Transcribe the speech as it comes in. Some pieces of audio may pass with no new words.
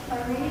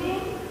A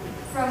reading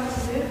from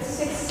Luke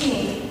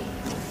 16.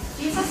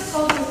 Jesus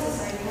told his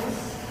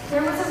disciples,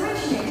 there was a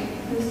rich man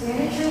whose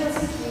manager was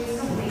accused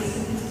of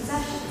wasting his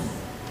possessions.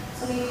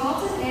 So he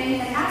called him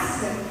in and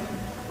asked him,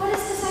 what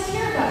is this I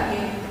hear about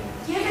you?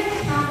 Give an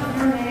account of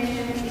your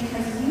management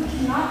because you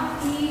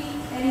cannot be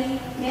any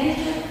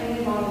manager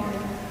any longer.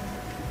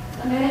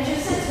 The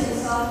manager said to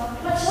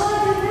himself, what shall I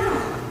do now?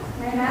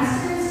 My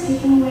master is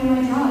taking away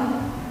my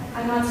job.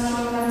 I'm not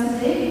strong enough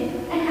to dig,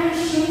 and I'm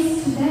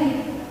ashamed to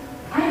beg.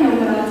 I know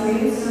what I'll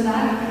do so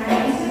that when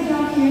I lose my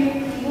job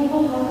here, people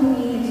will welcome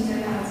me into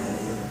their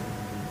houses.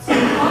 So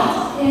he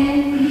called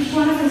in each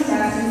one of his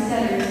master's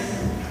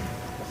debtors.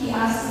 He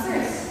asked the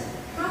first,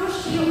 how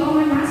much do you owe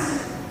my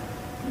master?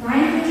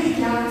 900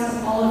 gallons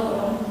of olive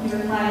oil, he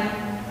replied.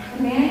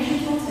 The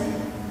manager told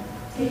him,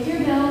 take your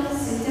bill,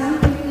 sit down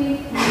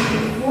quickly, and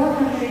pay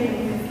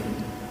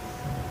 450.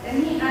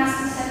 Then he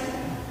asked the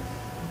second,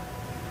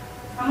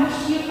 how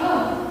much do you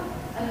owe?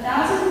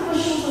 1,000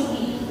 bushels of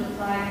wheat, he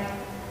replied.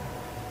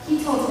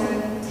 He told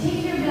him,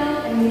 take your bill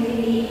and make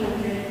it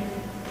 800.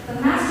 The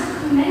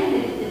master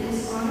commended the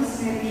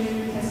dishonest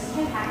manager because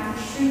he had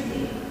acted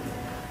shrewdly.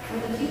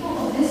 For the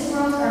people of this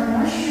world are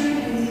more shrewd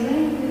in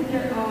dealing with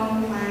their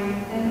own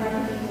kind than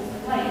other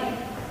people's alike.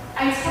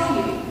 I tell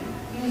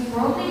you, use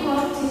worldly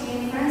wealth to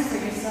gain friends for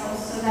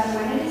yourselves, so that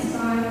when it is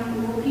gone,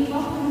 you will be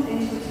welcomed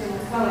into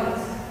eternal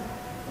dwellings.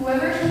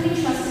 Whoever can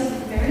be trusted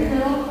with very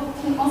little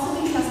can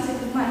also be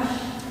trusted with much,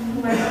 and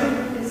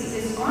whoever is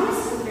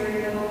dishonest with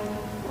very little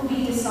will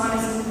be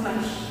dishonest with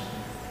much.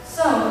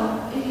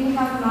 So, if you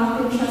have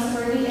not been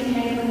trustworthy in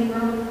handling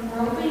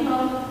worldly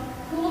wealth,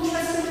 who will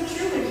trust in the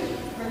true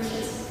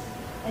riches?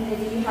 And if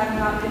you have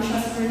not been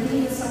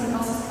trustworthy with someone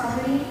else's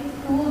property,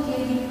 who will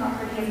give you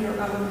property of your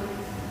own?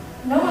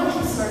 No one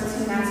can serve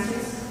two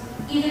masters.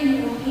 Either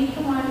you will hate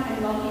the one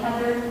and love the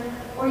other,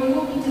 or you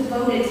will be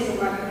devoted to the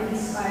one and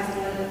despise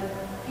the other.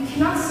 You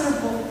cannot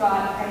serve both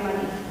God and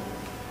money.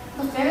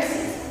 The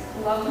Pharisees,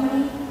 who loved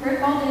money,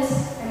 heard all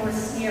this and were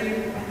sneered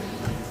at Jesus.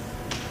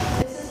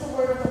 This is the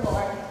word of the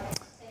Lord.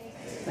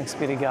 Thanks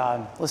be to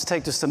God. Let's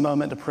take just a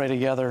moment to pray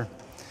together.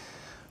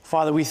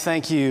 Father, we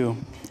thank you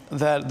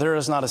that there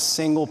is not a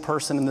single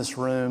person in this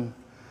room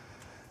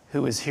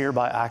who is here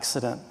by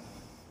accident.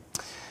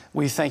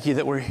 We thank you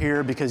that we're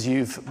here because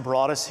you've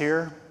brought us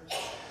here.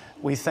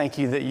 We thank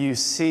you that you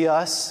see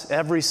us,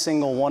 every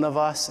single one of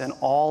us, in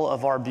all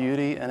of our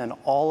beauty and in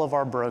all of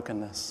our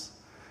brokenness,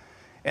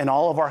 in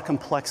all of our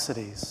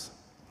complexities.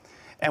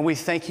 And we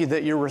thank you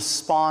that your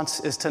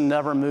response is to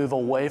never move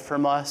away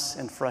from us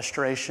in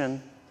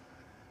frustration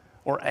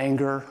or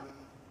anger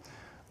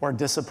or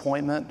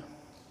disappointment,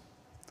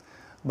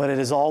 but it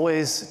is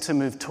always to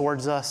move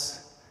towards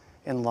us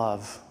in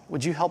love.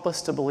 Would you help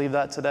us to believe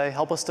that today?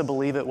 Help us to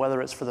believe it,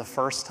 whether it's for the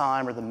first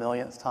time or the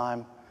millionth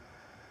time.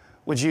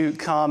 Would you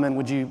come and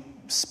would you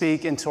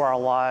speak into our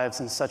lives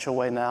in such a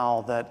way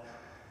now that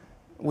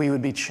we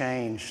would be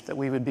changed, that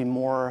we would be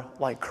more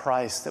like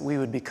Christ, that we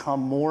would become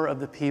more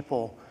of the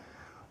people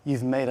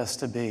you've made us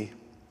to be.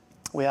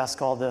 We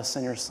ask all this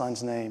in your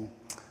Son's name.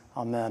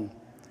 Amen.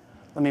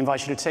 Let me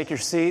invite you to take your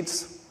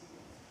seats.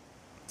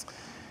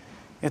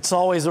 It's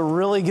always a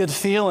really good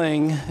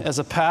feeling as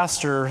a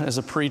pastor, as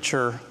a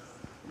preacher,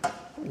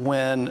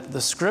 when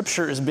the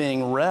scripture is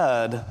being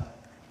read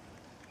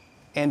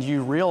and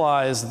you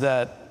realize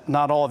that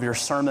not all of your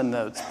sermon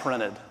notes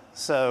printed.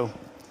 So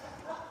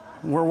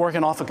we're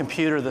working off a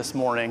computer this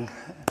morning.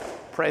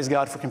 Praise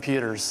God for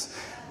computers.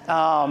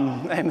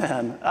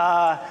 Amen.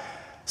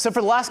 So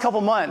for the last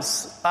couple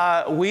months,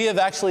 we have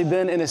actually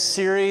been in a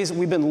series.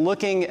 We've been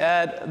looking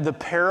at the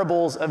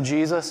parables of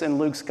Jesus in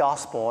Luke's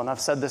gospel. And I've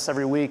said this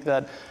every week,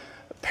 that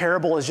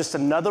parable is just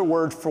another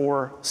word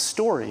for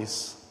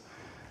stories.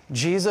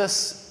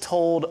 Jesus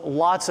told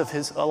lots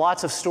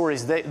of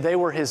stories. They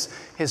were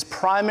his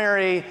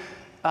primary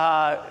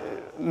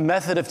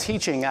method of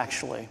teaching,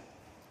 actually.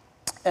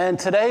 And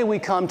today we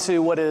come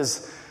to what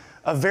is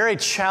a very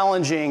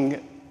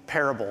challenging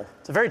parable.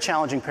 It's a very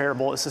challenging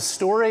parable. It's a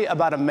story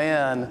about a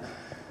man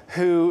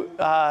who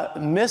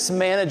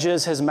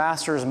mismanages his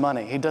master's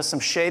money. He does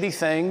some shady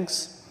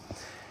things,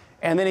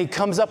 and then he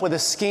comes up with a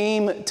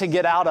scheme to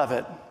get out of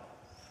it.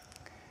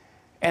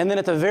 And then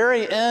at the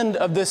very end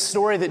of this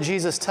story that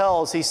Jesus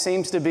tells, he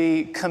seems to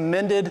be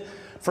commended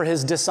for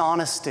his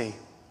dishonesty.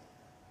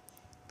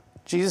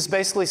 Jesus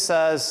basically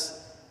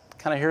says,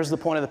 kind of here's the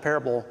point of the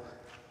parable,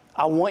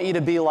 I want you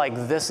to be like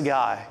this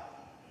guy.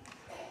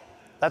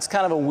 That's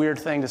kind of a weird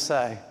thing to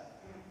say.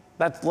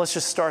 Let's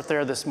just start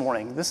there this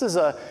morning. This is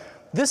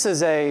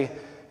a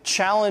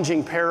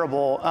challenging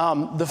parable.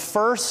 The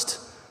first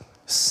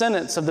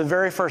sentence of the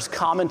very first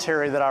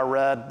commentary that I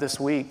read this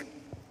week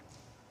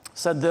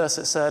said this.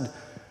 It said,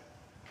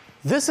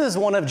 this is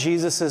one of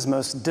Jesus's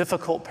most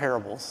difficult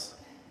parables.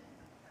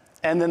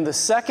 And then the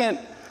second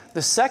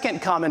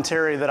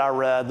commentary that I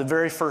read, the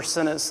very first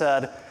sentence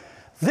said,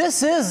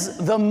 this is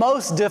the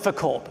most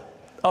difficult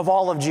of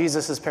all of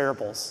Jesus's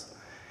parables.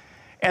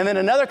 And then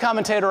another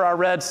commentator I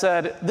read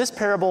said, this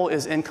parable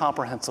is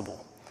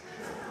incomprehensible.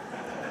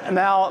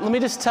 Now, let me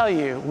just tell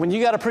you, when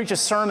you got to preach a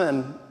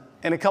sermon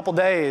in a couple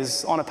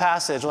days on a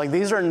passage, like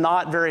these are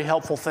not very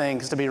helpful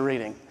things to be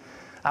reading.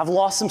 I've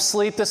lost some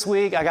sleep this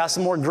week. I got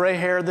some more gray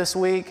hair this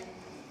week.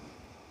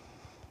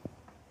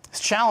 It's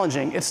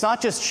challenging. It's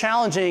not just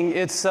challenging,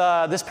 it's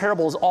this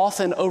parable is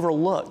often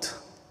overlooked.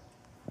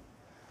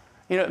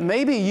 You know,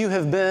 maybe you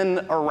have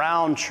been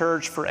around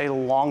church for a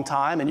long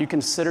time and you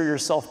consider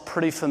yourself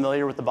pretty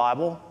familiar with the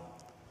Bible,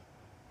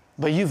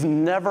 but you've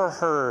never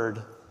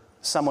heard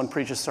someone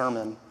preach a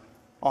sermon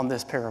on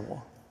this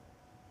parable.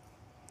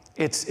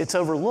 It's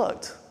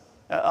overlooked.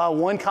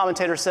 One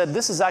commentator said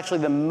this is actually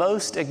the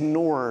most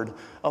ignored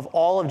of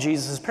all of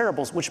Jesus'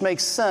 parables, which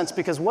makes sense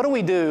because what do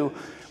we do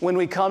when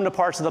we come to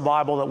parts of the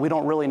Bible that we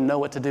don't really know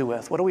what to do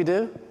with? What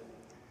do?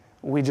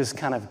 We just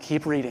kind of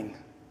keep reading,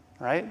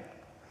 right?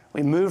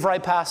 We move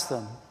right past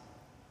them.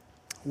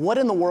 What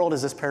in the world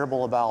is this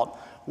parable about?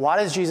 Why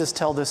does Jesus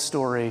tell this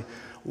story?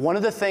 One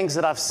of the things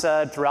that I've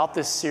said throughout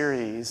this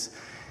series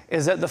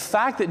is that the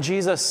fact that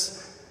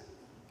Jesus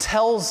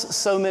tells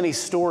so many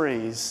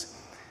stories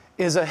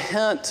is a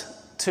hint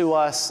to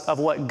us of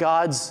what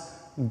God's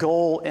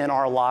goal in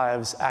our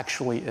lives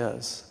actually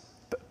is.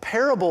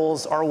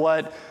 Parables are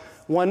what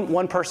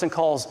one person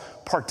calls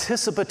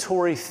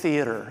participatory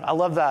theater. I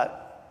love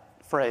that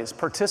phrase,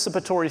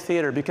 participatory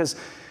theater, because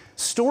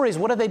stories,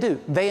 what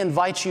do? They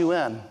invite you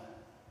in.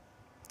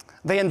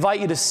 They invite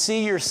you to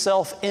see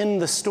yourself in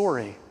the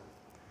story.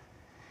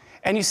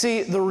 And you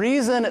see, the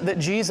reason that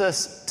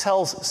Jesus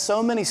tells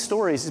so many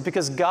stories is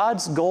because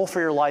God's goal for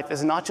your life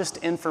is not just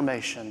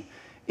information,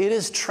 it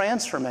is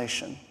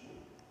transformation.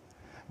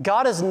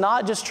 God is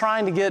not just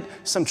trying to get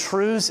some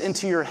truths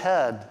into your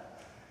head.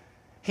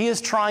 He is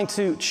trying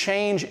to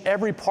change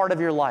every part of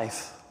your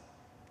life.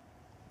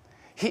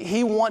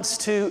 He wants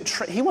to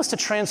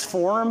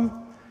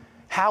transform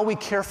how we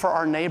care for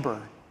our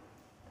neighbor.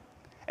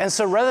 And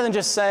so rather than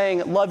just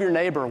saying, love your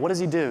neighbor, what does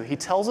he do? He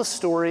tells a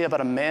story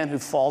about a man who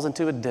falls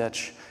into a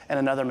ditch and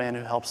another man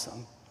who helps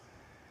him.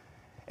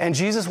 And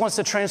Jesus wants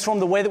to transform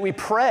the way that we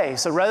pray.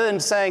 So rather than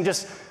saying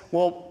just,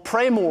 well,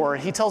 pray more,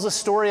 he tells a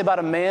story about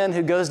a man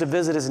who goes to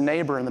visit his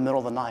neighbor in the middle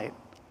of the night.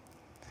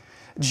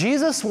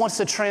 Jesus wants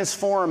to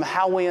transform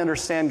how we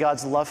understand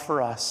God's love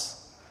for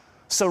us.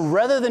 So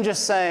rather than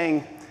just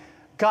saying,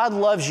 God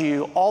loves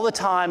you all the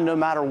time, no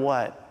matter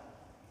what,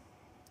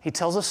 he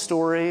tells a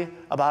story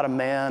about a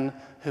man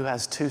who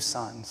has 2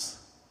 sons.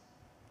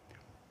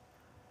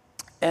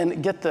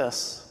 And get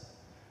this,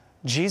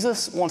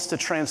 Jesus wants to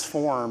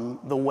transform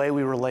the way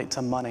we relate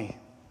to money.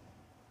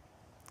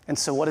 And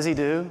so what does he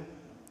do?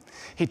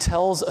 He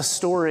tells a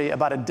story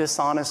about a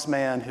dishonest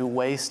man who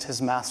wastes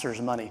his master's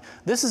money.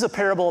 This is a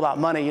parable about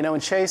money. You know,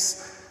 when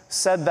Chase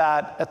said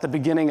that at the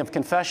beginning of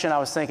confession, I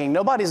was thinking,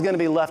 nobody's going to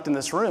be left in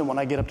this room when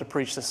I get up to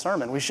preach this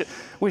sermon.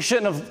 We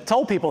shouldn't have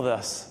told people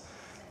this.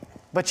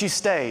 But you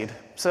stayed,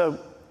 so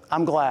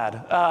I'm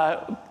glad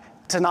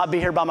to not be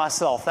here by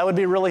myself. That would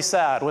be really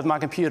sad with my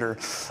computer.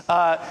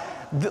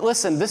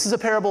 Listen, this is a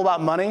parable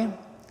about money,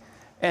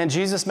 and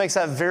Jesus makes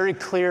that very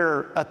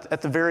clear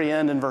at the very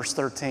end in verse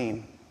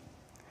 13.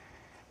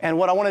 And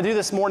what I want to do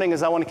this morning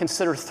is I want to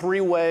consider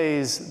 3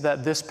 ways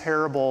that this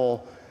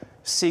parable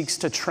seeks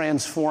to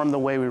transform the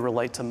way we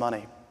relate to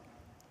money.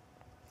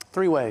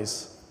 3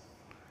 ways.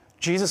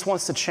 Jesus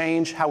wants to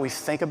change how we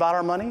think about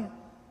our money.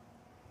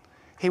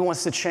 He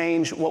wants to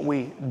change what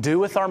we do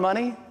with our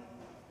money,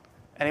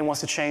 and he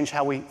wants to change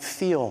how we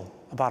feel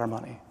about our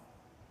money.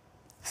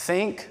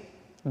 Think,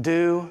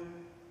 do,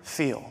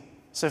 feel.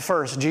 So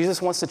first,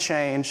 Jesus wants to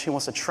change, he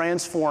wants to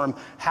transform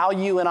how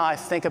you and I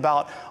think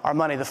about our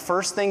money. The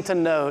first thing to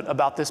note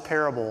about this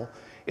parable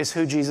is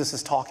who Jesus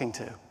is talking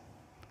to.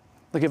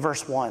 Look at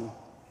verse 1.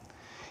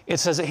 It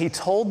says that he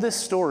told this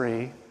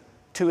story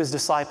to his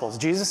disciples.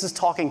 Jesus is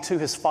talking to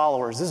his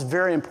followers. This is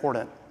very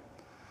important.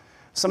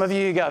 Some of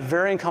you got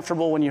very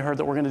uncomfortable when you heard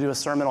that we're going to do a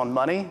sermon on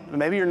money.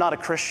 Maybe you're not a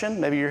Christian.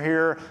 Maybe you're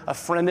here, a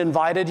friend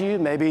invited you.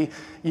 Maybe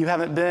you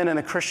haven't been in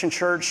a Christian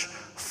church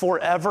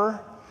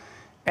forever.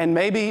 And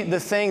maybe the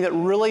thing that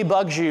really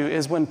bugs you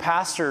is when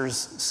pastors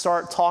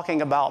start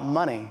talking about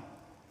money.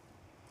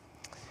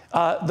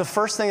 The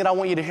first thing that I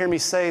want you to hear me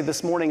say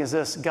this morning is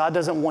this: God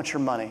doesn't want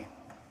your money.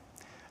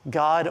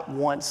 God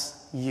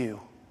wants you.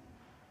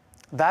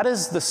 That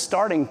is the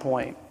starting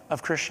point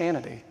of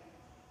Christianity.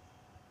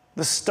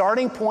 The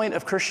starting point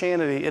of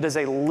Christianity, it is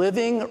a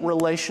living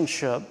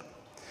relationship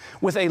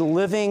with a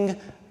living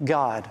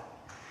God.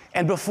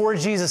 And before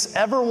Jesus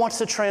ever wants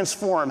to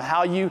transform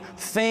how you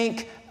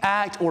think,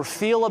 act, or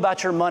feel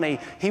about your money,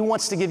 he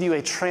wants to give you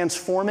a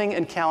transforming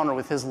encounter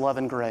with his love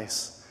and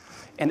grace.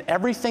 And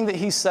everything that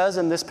he says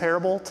in this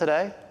parable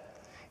today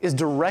is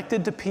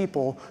directed to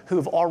people who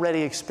have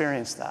already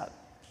experienced that.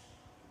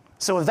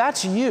 So if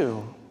that's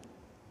you,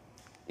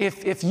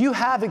 if you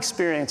have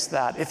experienced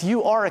that, if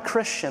you are a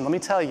Christian, let me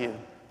tell you,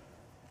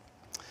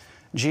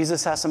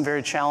 Jesus has some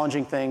very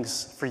challenging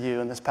things for you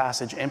in this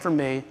passage and for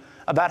me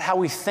about how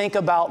we think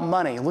about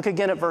money. Look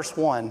again at verse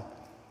 1.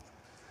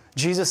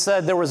 Jesus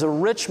said there was a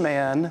rich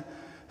man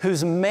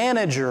whose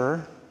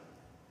manager,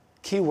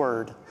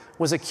 keyword,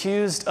 was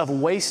accused of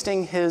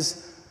wasting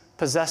his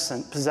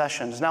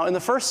possessions. Now, in the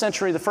first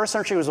century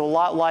was a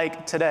lot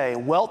like today.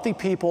 Wealthy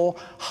people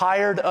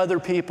hired other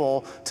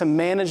people to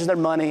manage their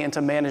money and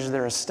to manage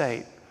their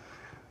estate.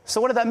 So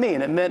what did that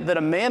mean? It meant that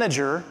a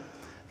manager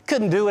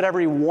couldn't do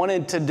whatever he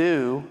wanted to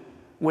do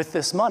with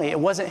this money. It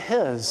wasn't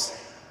his.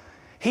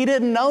 He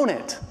didn't own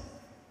it.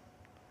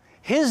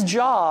 His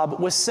job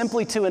was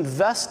simply to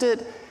invest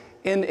it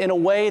in a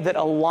way that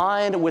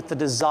aligned with the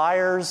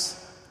desires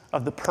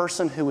of the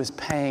person who was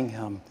paying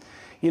him.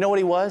 You know what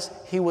he was?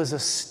 He was a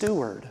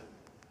steward.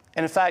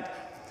 And in fact,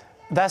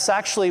 that's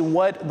actually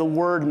what the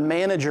word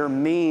manager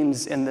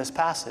means in this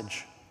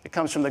passage. It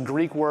comes from the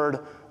Greek word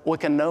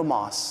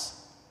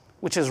oikonomos,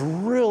 which is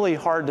really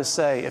hard to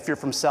say if you're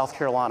from South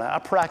Carolina. I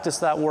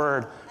practiced that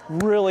word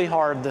really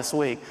hard this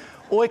week.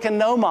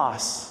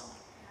 Oikonomos.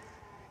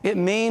 It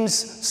means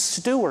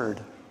steward.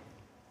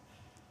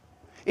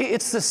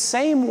 It's the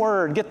same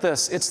word, get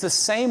this, it's the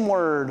same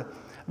word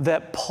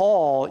that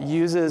Paul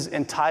uses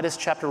in Titus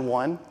chapter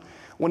 1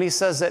 when he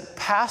says that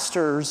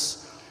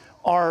pastors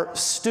are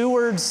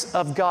stewards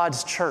of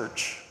God's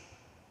church.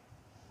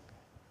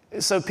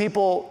 So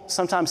people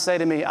sometimes say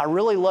to me, I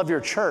really love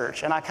your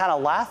church, and I kind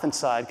of laugh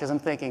inside because I'm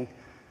thinking,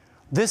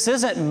 this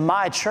isn't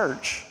my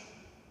church.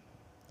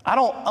 I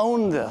don't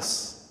own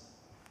this.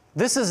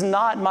 This is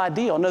not my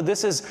deal. No,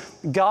 this is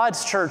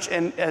God's church,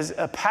 and as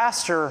a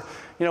pastor,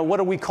 what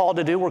are we called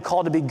to do? We're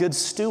called to be good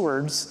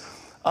stewards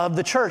of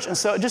the church. And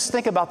so just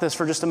think about this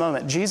for just a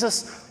moment.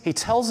 Jesus, he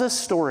tells this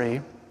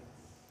story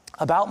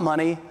about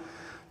money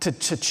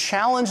to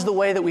challenge the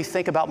way that we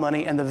think about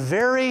money, and the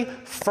very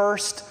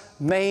first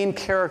main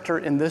character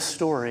in this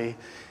story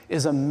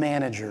is a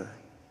manager.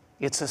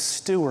 It's a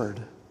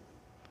steward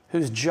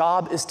whose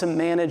job is to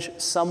manage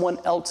someone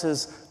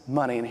else's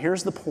money. And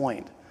here's the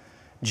point.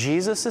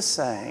 Jesus is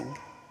saying,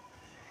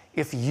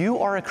 if you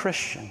are a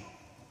Christian,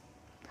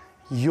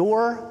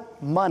 your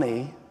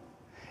money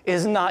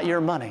is not your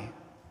money.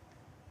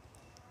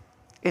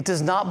 It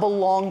does not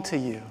belong to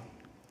you.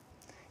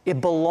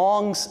 It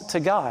belongs to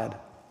God.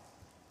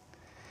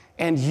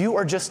 And you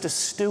are just a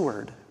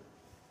steward.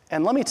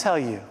 And let me tell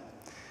you,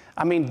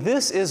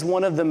 this is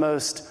one of the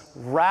most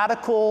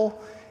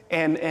radical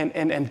and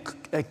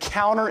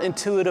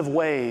counterintuitive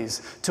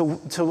ways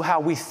to how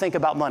we think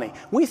about money.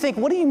 We think,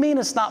 what do you mean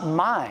it's not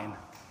mine?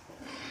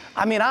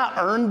 I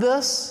earned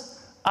this.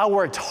 I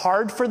worked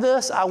hard for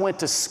this. I went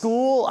to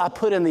school. I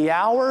put in the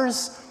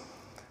hours.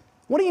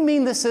 What do you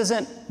mean this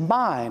isn't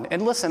mine?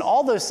 And listen,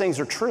 all those things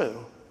are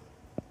true.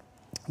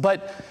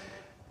 But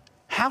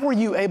how were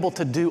you able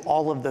to do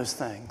all of those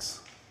things?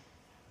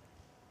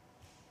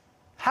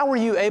 How were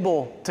you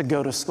able to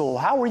go to school?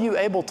 How were you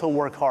able to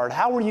work hard?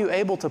 How were you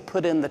able to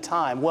put in the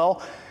time?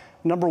 Well,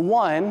 number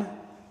one,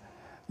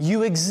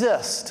 you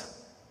exist.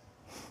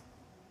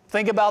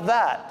 Think about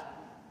that.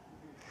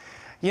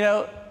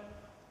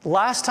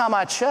 Last time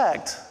I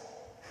checked,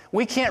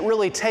 we can't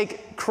really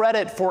take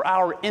credit for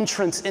our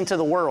entrance into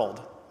the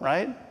world,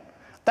 right?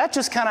 That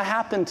just kind of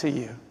happened to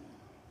you.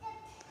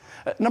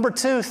 Number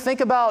two,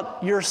 think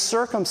about your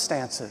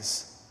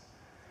circumstances.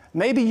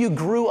 Maybe you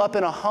grew up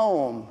in a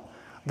home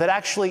that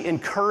actually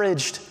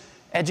encouraged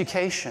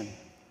education.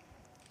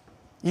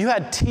 You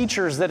had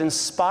teachers that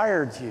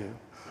inspired you.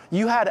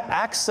 You had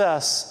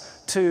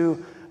access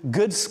to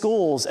good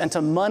schools and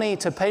to money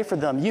to pay for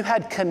them. You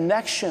had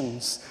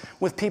connections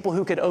with people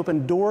who could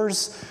open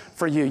doors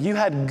for you. You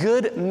had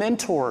good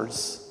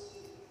mentors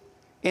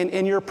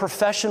in your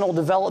professional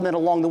development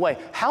along the way.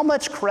 How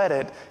much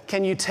credit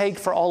can you take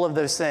for all of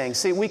those things?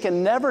 See, we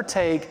can never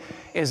take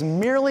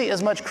nearly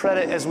as much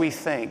credit as we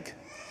think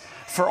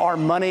for our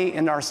money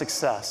and our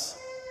success.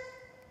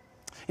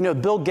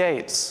 Bill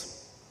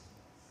Gates,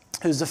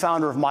 who's the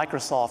founder of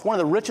Microsoft, one of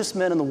the richest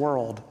men in the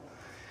world,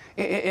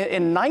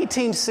 in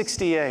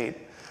 1968,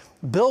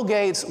 Bill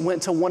Gates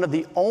went to one of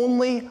the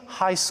only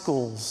high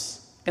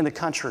schools in the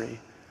country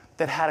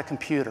that had a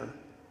computer.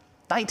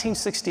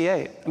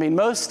 1968.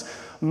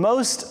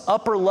 Most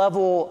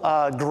upper-level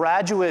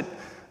graduate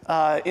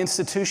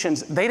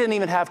institutions, they didn't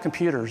even have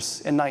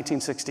computers in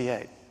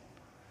 1968.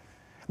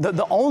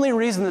 The only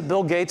reason that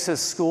Bill Gates'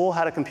 school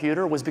had a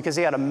computer was because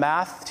he had a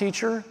math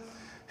teacher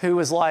who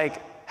was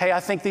like, hey, I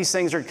think these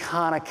things are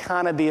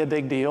kind of be a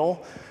big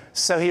deal.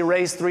 So he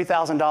raised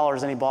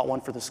 $3,000 and he bought one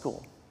for the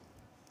school.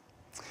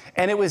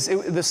 And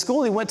the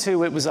school he went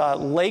to, it was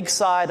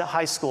Lakeside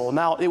High School.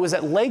 Now, it was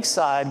at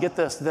Lakeside, get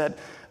this,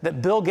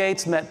 that Bill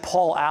Gates met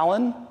Paul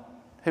Allen,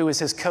 who was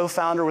his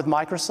co-founder with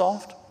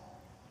Microsoft.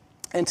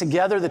 And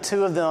together, the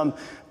two of them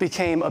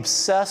became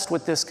obsessed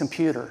with this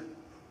computer.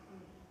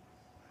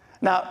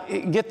 Now,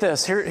 get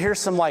this, here's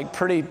some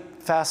pretty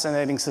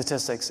fascinating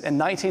statistics. In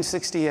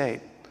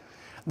 1968,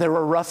 there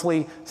were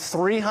roughly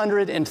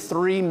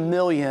 303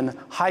 million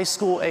high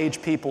school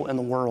age people in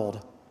the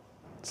world.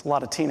 It's a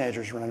lot of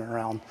teenagers running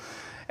around.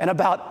 And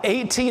about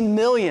 18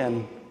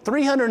 million,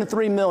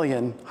 303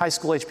 million high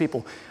school age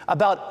people,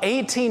 about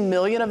 18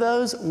 million of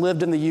those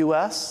lived in the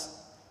US.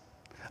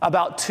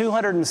 About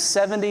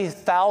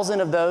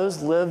 270,000 of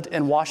those lived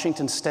in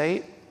Washington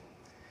State.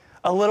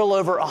 A little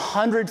over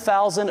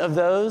 100,000 of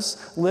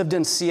those lived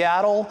in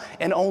Seattle,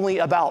 and only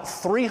about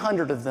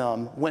 300 of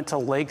them went to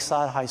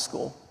Lakeside High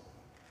School.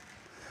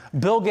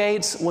 Bill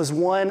Gates was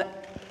one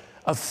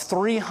of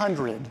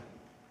 300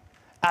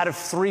 out of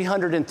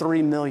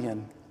 303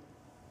 million.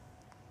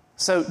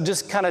 So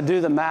just kind of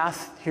do the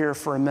math here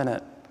for a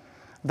minute.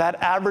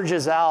 That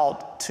averages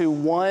out to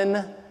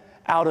 1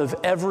 out of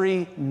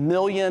every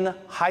million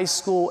high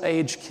school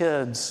age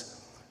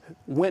kids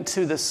went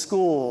to the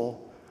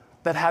school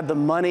that had the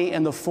money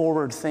and the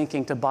forward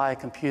thinking to buy a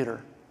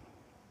computer.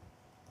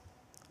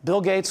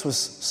 Bill Gates was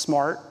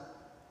smart.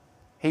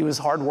 He was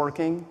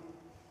hardworking.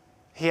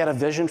 He had a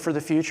vision for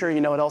the future. You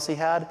know what else he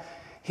had?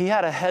 He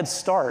had a head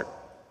start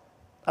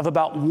of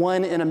about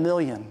 1 in a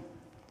million.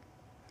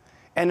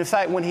 And in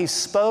fact, when he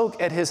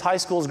spoke at his high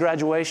school's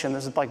graduation,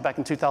 this is like back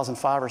in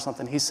 2005 or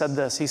something, he said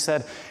this. He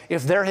said,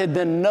 if there had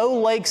been no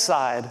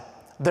Lakeside,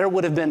 there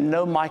would have been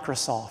no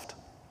Microsoft.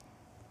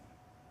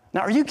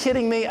 Now, are you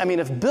kidding me? I mean,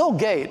 if Bill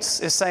Gates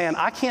is saying,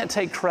 I can't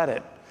take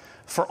credit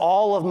for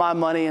all of my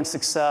money and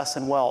success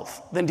and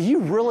wealth, then do you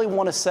really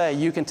want to say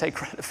you can take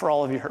credit for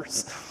all of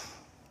yours?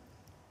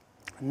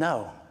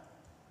 No.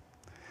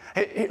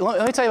 Hey,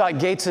 let me tell you about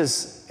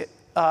Gates's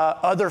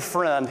other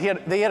friend.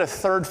 They had a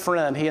third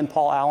friend, he and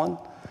Paul Allen.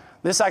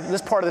 This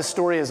part of the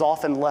story is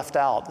often left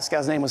out. This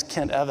guy's name was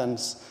Kent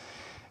Evans.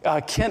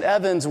 Kent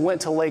Evans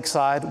went to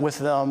Lakeside with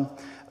them.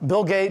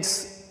 Bill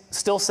Gates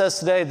still says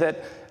today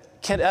that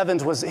Kent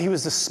Evans was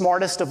the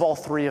smartest of all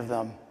three of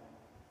them.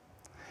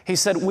 He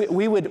said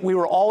we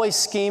were always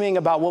scheming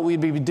about what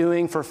we'd be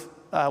doing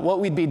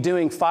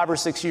 5 or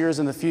 6 years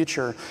in the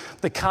future,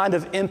 the kind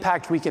of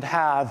impact we could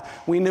have.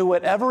 We knew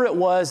whatever it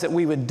was that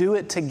we would do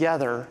it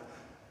together.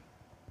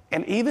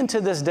 And even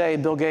to this day,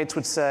 Bill Gates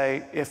would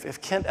say, if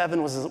Kent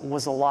Evans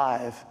was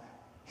alive,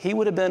 he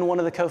would have been one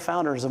of the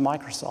co-founders of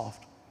Microsoft.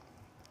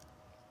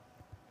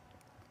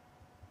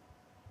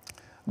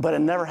 But it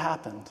never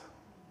happened.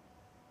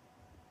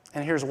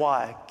 And here's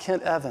why.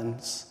 Kent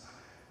Evans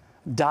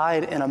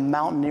died in a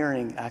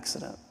mountaineering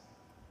accident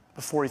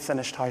before he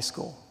finished high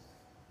school.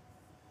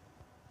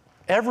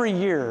 Every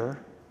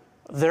year,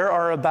 there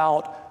are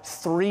about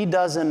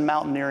 36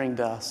 mountaineering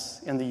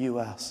deaths in the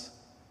U.S.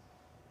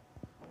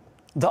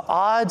 The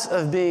odds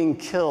of being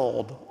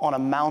killed on a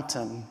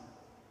mountain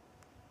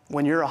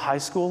when you're a high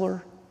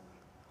schooler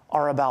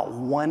are about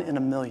 1 in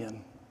a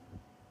million.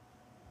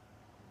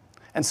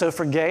 And so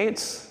for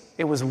Gates,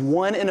 it was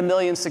 1 in a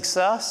million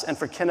success, and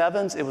for Kent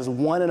Evans, it was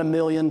 1 in a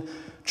million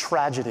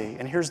tragedy.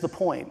 And here's the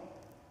point.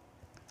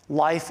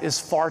 Life is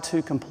far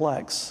too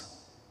complex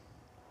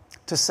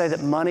to say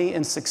that money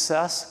and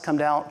success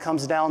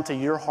comes down to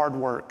your hard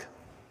work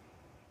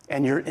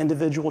and your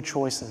individual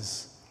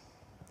choices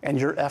and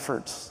your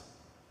efforts.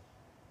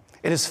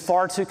 It is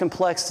far too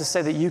complex to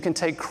say that you can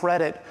take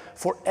credit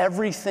for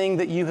everything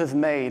that you have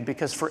made,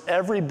 because for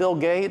every Bill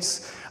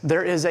Gates,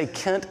 there is a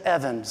Kent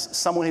Evans,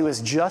 someone who is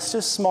just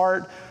as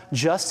smart,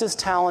 just as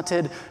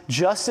talented,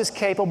 just as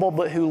capable,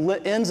 but who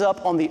ends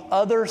up on the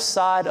other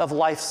side of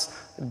life's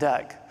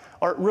deck.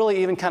 Or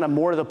really even kind of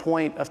more to the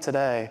point of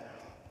today.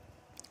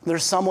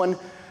 There's someone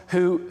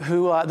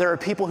there are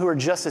people who are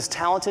just as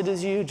talented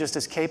as you, just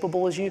as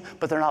capable as you,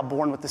 but they're not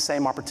born with the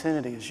same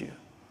opportunity as you.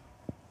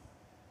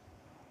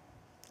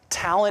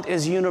 Talent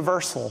is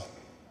universal.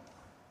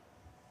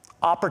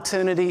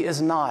 Opportunity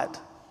is not.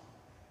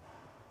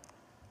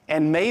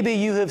 And maybe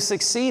you have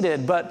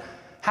succeeded, but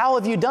how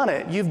have you done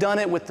it? You've done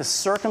it with the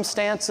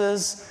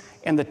circumstances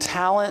and the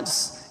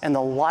talents and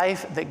the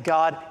life that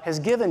God has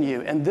given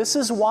you. And this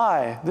is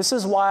why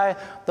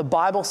the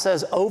Bible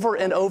says over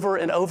and over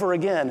and over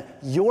again,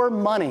 your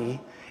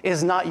money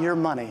is not your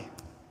money.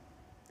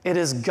 It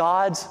is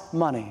God's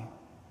money.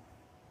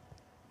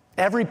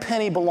 Every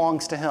penny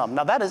belongs to Him.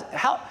 Now that is,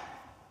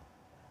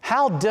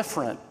 how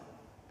different,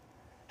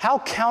 how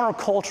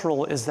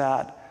countercultural is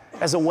that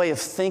as a way of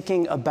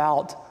thinking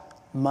about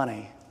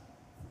money?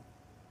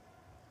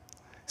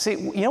 See,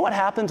 you know what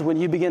happens when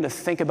you begin to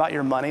think about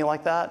your money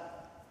like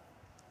that?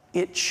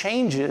 It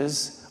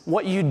changes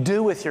what you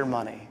do with your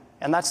money.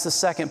 And that's the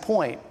second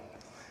point.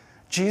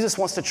 Jesus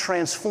wants to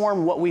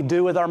transform what we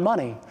do with our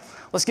money.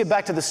 Let's get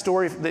back to the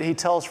story that he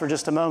tells for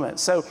just a moment.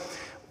 So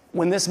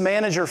when this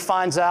manager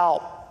finds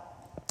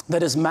out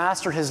that his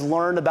master has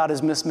learned about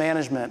his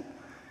mismanagement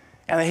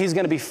and that he's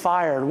going to be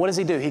fired, what does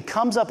he do? He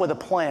comes up with a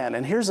plan,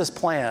 and here's his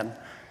plan.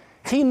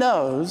 He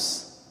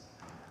knows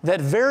that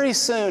very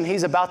soon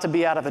he's about to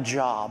be out of a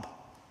job.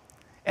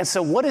 And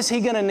so what is he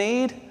going to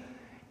need?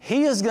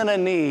 He is going to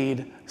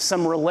need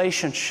some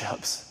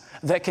relationships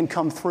that can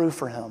come through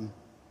for him.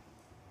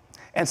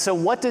 And so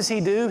what does he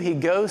do? He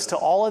goes to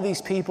all of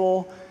these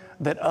people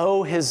that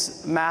owe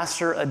his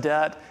master a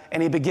debt,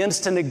 and he begins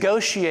to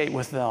negotiate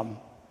with them.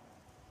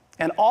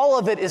 And all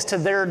of it is to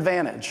their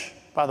advantage,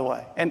 by the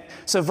way. And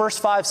so verse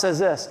 5 says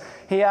this.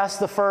 He asked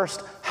the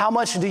first, "How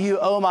much do you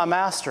owe my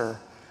master?"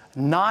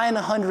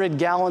 900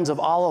 gallons of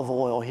olive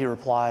oil, he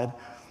replied.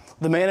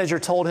 The manager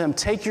told him,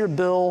 "Take your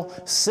bill,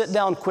 sit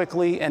down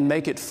quickly, and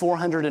make it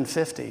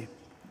 450.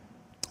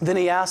 Then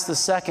he asked the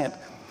second,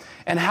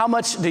 And how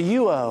much do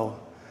you owe?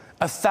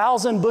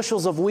 1,000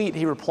 bushels of wheat,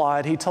 he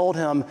replied. He told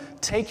him,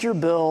 take your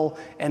bill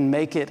and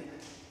make it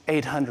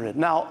 800.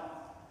 Now,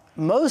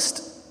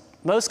 most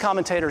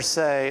commentators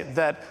say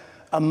that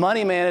a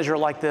money manager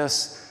like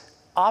this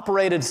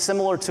operated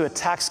similar to a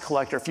tax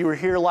collector. If you were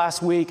here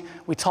last week,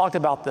 we talked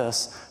about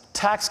this.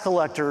 Tax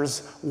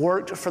collectors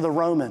worked for the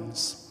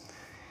Romans.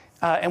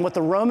 And what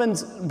the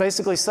Romans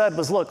basically said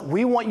was, look,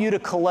 we want you to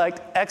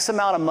collect X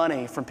amount of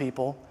money from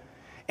people,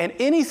 and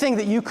anything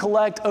that you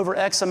collect over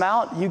X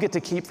amount, you get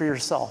to keep for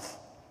yourself.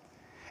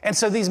 And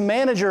so these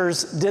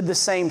managers did the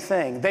same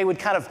thing. They would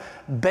kind of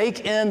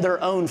bake in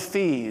their own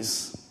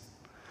fees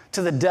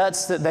to the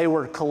debts that they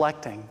were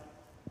collecting.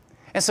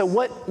 And so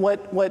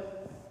what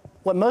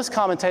most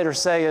commentators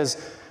say is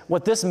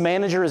what this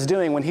manager is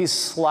doing when he's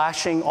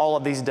slashing all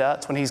of these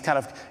debts, when he's kind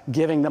of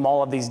giving them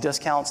all of these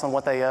discounts on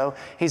what they owe,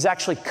 he's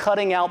actually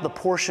cutting out the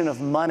portion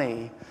of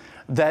money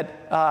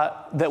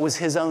that was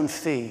his own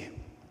fee.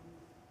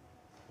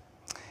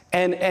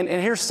 And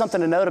here's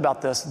something to note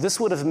about this. This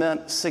would have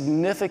meant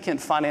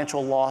significant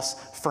financial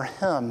loss for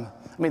him.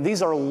 I mean,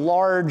 these are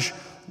large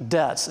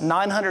debts.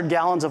 900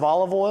 gallons of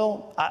olive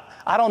oil.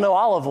 I don't know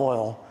olive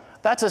oil.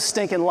 That's a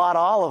stinking lot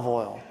of olive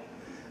oil.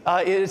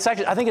 It's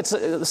actually, I think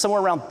it's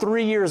somewhere around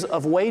 3 years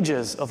of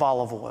wages of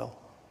olive oil.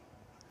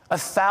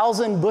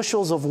 1,000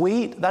 bushels of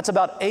wheat, that's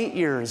about 8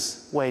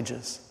 years'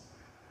 wages.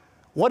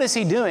 What is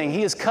he doing?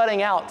 He is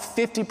cutting out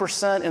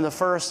 50% in the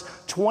first,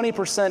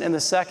 20% in the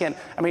second.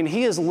 I mean,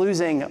 he is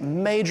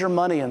losing major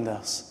money in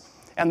this.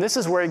 And this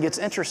is where it gets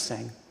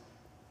interesting.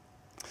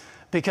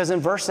 Because in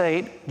verse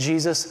 8,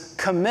 Jesus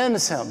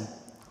commends him.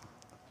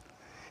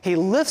 He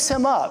lifts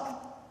him up.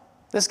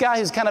 This guy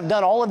who's kind of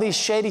done all of these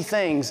shady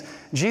things,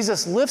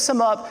 Jesus lifts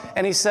him up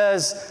and he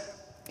says,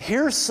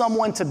 here's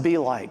someone to be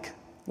like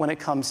when it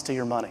comes to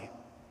your money.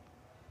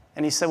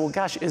 And he said, well,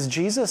 gosh, is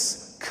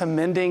Jesus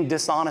commending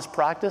dishonest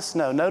practice?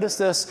 No, notice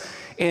this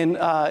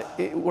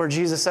where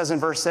Jesus says in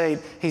verse 8,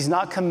 he's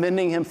not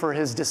commending him for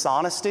his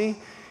dishonesty.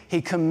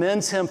 He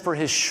commends him for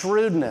his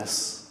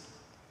shrewdness.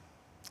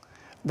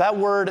 That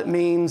word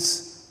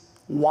means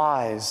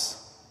wise.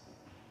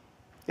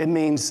 It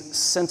means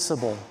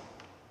sensible.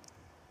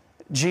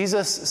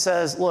 Jesus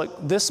says,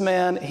 look, this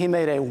man, he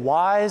made a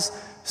wise,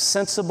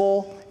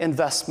 sensible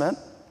investment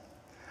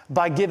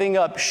by giving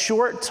up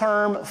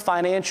short-term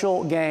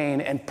financial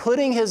gain and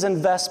putting his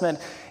investment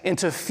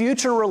into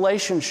future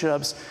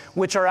relationships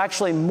which are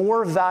actually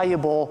more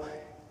valuable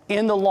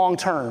in the long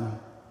term.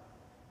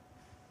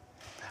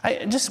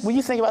 Will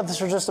you think about this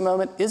for just a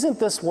moment? Isn't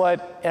this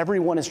what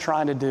everyone is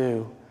trying to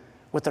do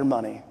with their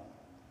money?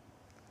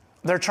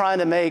 They're trying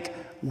to make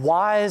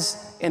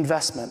wise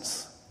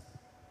investments,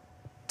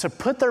 to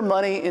put their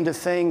money into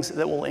things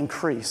that will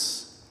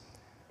increase,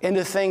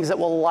 into things that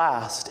will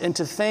last,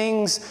 into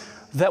things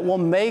that will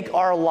make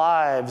our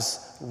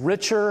lives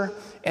richer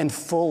and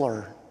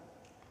fuller.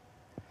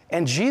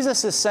 And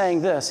Jesus is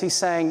saying this. He's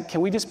saying, can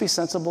we just be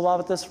sensible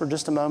about this for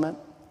just a moment?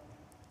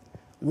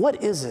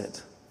 What is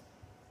it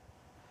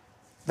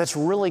that's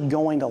really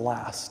going to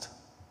last?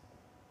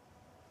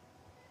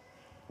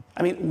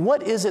 I mean,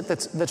 what is it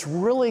that's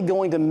really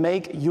going to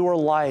make your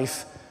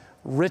life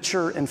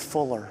richer and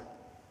fuller?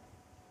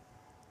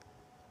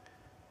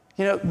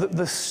 You know,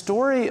 the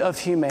story of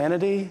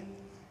humanity,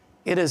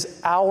 it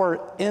is our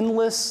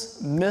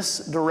endless,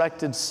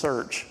 misdirected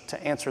search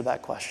to answer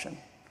that question.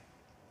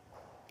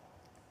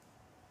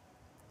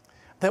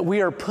 That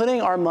we are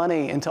putting our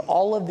money into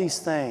all of these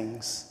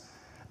things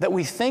that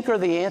we think are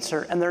the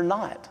answer, and they're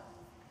not.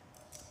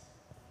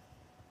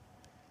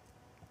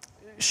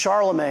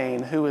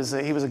 Charlemagne, he was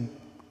a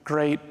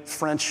great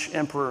French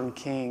emperor and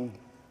king.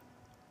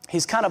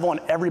 He's kind of on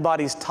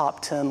everybody's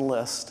top 10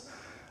 list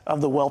of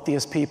the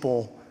wealthiest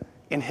people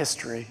in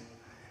history.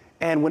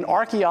 And when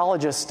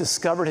archaeologists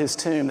discovered his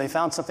tomb, they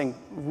found something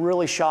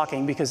really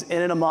shocking, because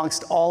in and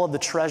amongst all of the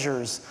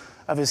treasures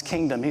of his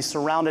kingdom, he's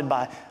surrounded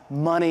by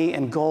money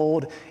and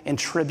gold and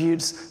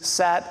tributes,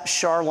 sat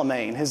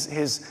Charlemagne,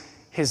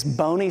 his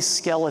bony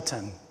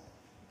skeleton.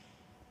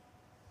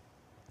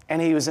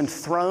 And he was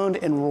enthroned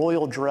in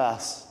royal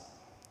dress.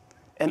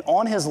 And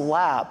on his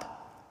lap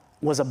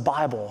was a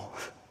Bible.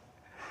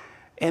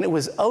 And it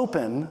was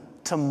open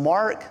to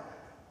Mark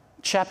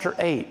chapter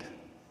 8.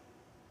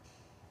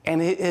 And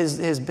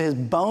his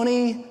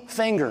bony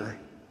finger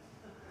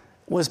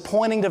was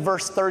pointing to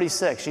verse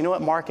 36. You know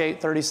what Mark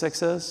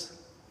 8:36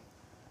 is?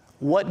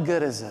 What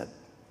good is it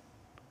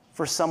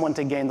for someone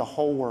to gain the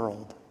whole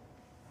world,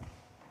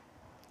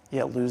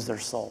 yet lose their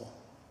soul?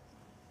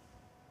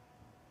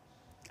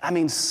 I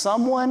mean,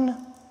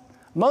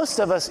 most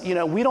of us, you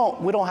know, we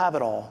don't have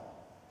it all.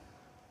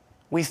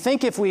 We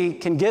think if we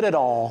can get it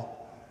all,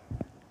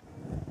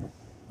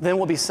 then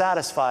we'll be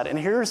satisfied. And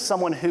here's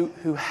someone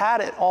who had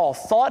it all,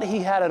 thought he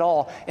had it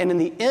all, and in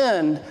the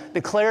end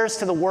declares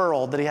to the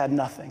world that he had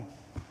nothing.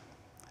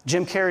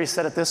 Jim Carrey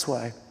said it this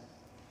way: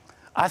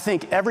 I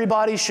think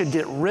everybody should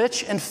get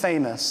rich and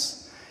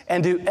famous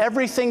and do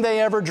everything they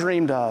ever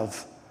dreamed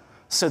of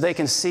so they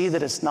can see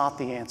that it's not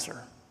the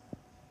answer.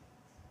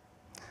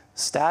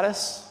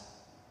 Status,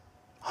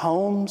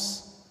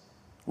 homes,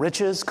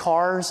 riches,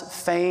 cars,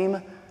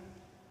 fame,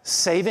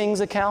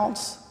 savings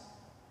accounts.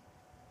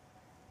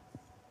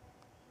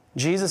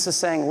 Jesus is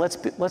saying,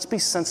 let's be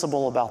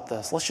sensible about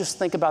this. Let's just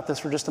think about this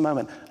for just a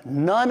moment.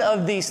 None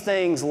of these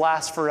things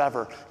last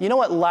forever. You know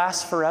what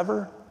lasts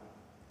forever?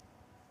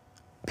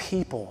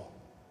 People.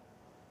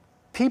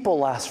 People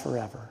last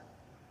forever.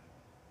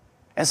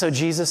 And so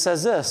Jesus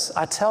says this,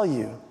 I tell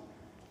you,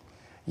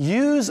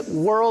 use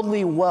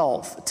worldly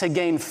wealth to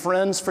gain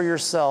friends for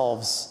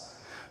yourselves,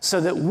 so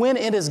that when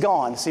it is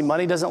gone, see,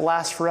 money doesn't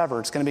last forever.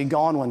 It's going to be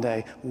gone one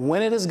day.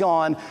 When it is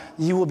gone,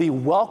 you will be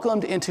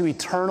welcomed into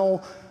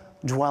eternal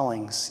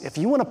dwellings. If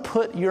you want to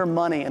put your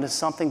money into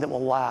something that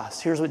will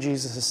last, here's what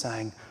Jesus is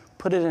saying.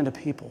 Put it into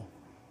people.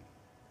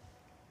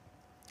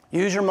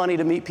 Use your money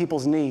to meet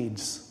people's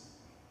needs,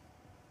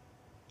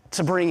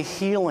 to bring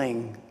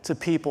healing to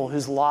people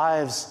whose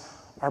lives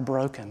are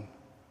broken,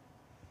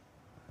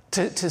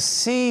 to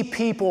see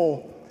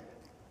people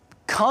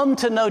come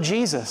to know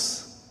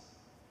Jesus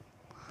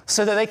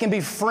so that they can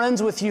be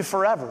friends with you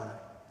forever.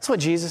 That's what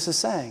Jesus is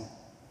saying.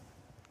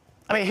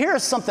 I mean,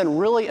 here's something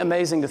really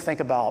amazing to think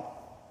about.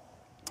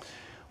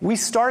 We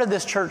started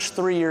this church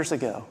 3 years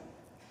ago,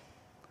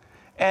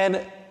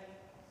 and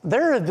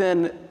there have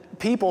been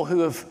people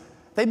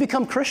they've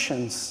become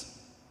Christians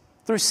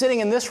through sitting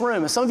in this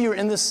room. And some of you are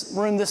in this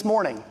room this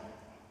morning.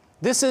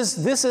 This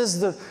is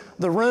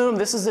the room,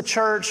 this is the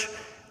church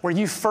where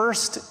you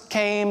first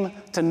came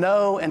to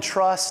know and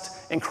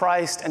trust in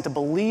Christ and to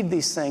believe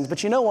these things.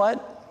 But you know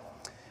what?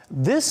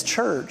 This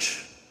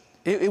church,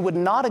 it would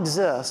not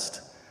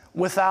exist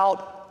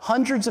without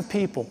hundreds of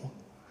people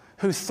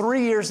who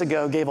 3 years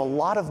ago gave a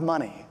lot of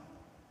money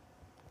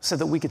so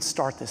that we could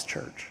start this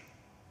church.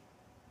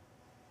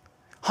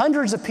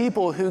 Hundreds of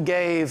people who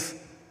gave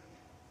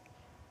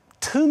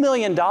 $2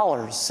 million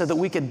so that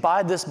we could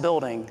buy this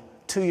building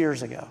 2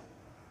 years ago.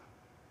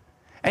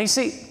 And you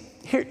see,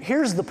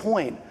 here's the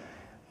point.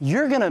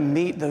 You're going to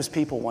meet those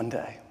people one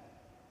day.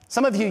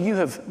 Some of you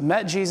have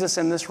met Jesus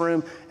in this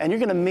room, and you're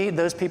going to meet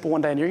those people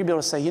one day, and you're going to be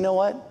able to say, you know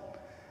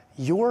what?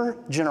 Your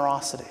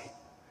generosity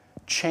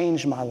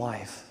changed my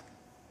life.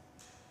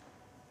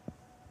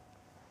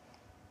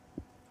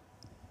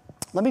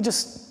 Let me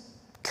just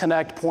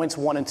connect points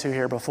 1 and 2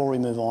 here before we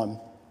move on.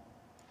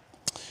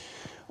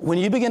 When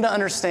you begin to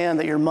understand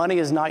that your money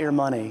is not your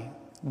money,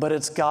 but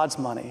it's God's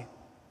money,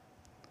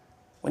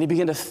 when you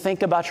begin to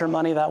think about your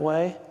money that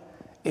way,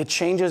 it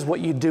changes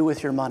what you do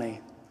with your money.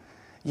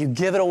 You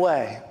give it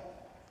away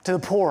to the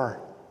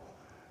poor,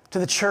 to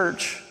the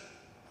church,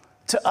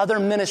 to other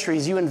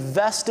ministries. You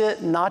invest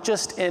it not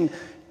just in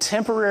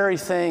temporary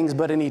things,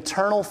 but in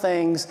eternal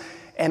things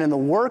and in the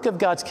work of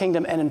God's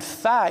kingdom. And in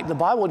fact, the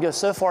Bible would go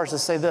so far as to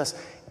say this: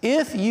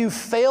 if you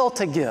fail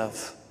to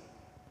give,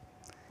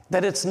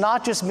 that it's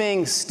not just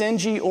being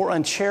stingy or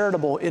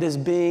uncharitable, it is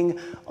being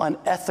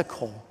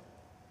unethical.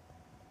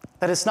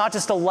 That it's not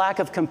just a lack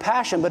of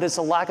compassion, but it's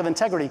a lack of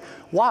integrity.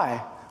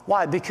 Why?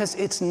 Why? Because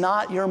it's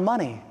not your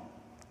money.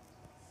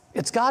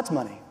 It's God's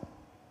money.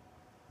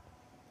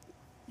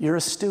 You're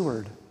a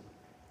steward.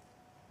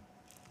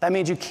 That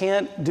means you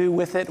can't do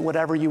with it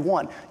whatever you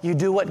want. You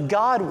do what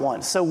God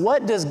wants. So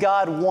what does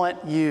God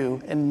want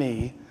you and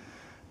me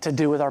to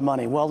do with our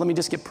money? Well, let me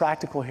just get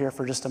practical here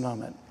for just a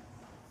moment.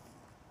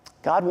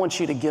 God wants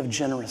you to give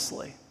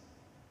generously.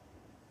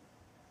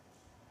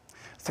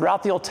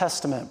 Throughout the Old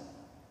Testament,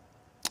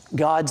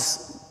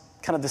 God's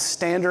kind of the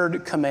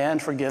standard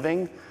command for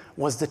giving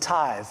was the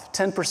tithe,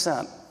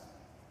 10%.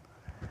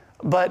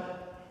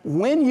 But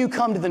when you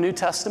come to the New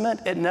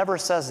Testament, it never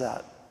says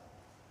that.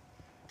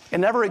 It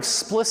never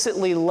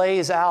explicitly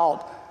lays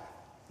out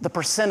the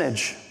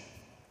percentage.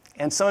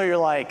 And some of you are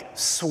like,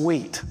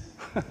 sweet.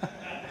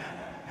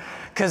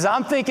 Because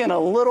I'm thinking a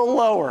little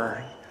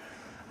lower.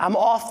 I'm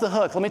off the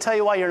hook. Let me tell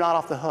you why you're not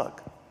off the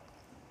hook.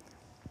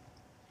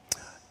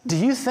 Do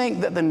you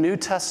think that the New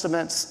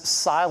Testament's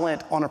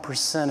silence on a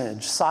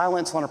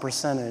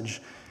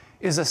percentage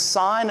is a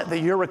sign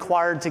that you're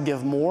required to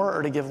give more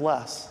or to give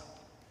less?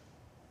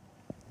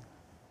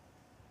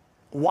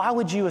 Why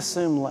would you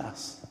assume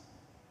less?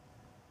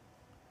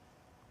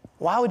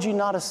 Why would you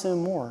not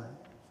assume more?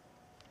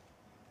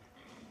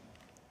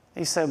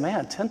 You say,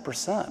 man,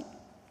 10%.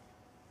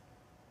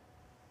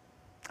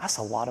 That's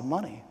a lot of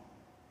money.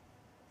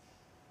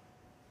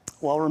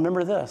 Well,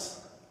 remember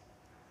this.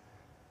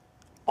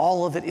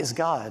 All of it is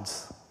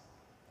God's.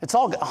 It's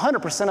all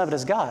 100% of it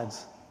is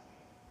God's.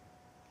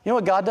 You know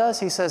what God does?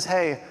 He says,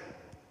 hey,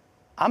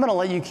 I'm going to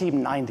let you keep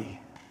 90.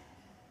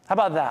 How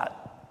about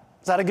that?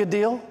 Is that a good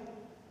deal?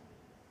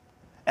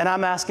 And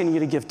I'm asking you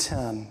to give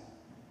 10.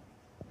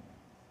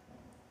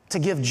 To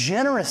give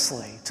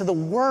generously to the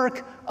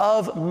work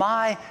of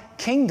my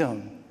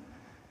kingdom.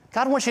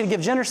 God wants you to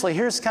give generously.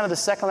 Here's kind of the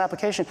second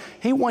application.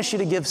 He wants you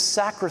to give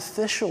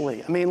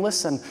sacrificially. I mean,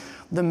 listen,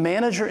 the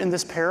manager in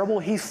this parable,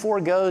 he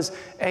forgoes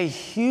a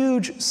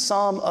huge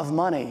sum of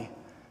money,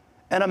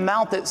 an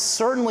amount that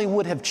certainly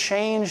would have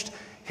changed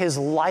his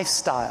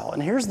lifestyle.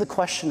 And here's the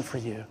question for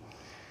you.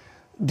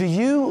 Do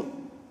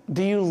you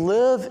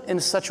live in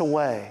such a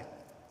way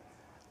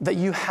that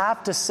you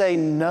have to say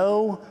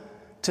no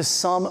to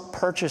some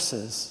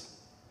purchases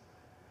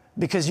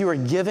because you are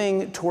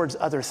giving towards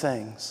other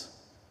things?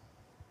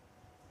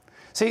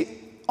 See,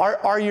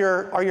 are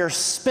your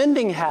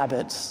spending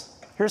habits,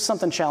 here's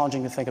something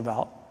challenging to think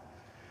about.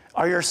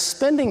 Are your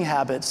spending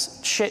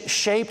habits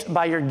shaped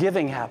by your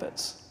giving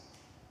habits?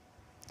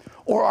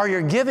 Or are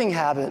your giving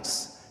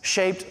habits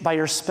shaped by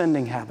your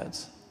spending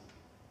habits?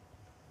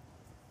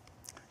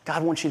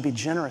 God wants you to be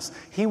generous.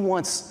 He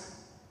wants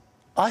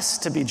us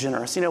to be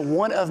generous. You know,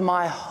 one of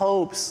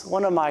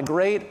my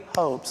great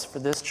hopes for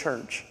this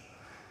church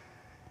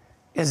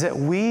is that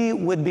we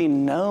would be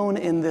known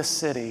in this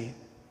city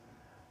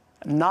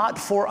not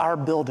for our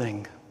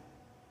building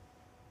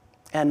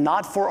and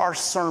not for our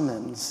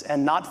sermons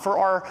and not for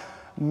our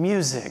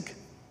music,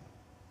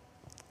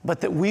 but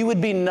that we would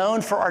be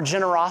known for our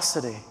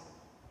generosity.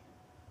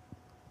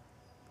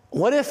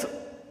 What if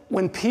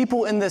when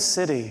people in this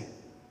city,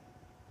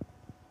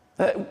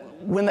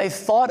 when they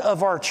thought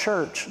of our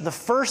church, the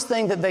first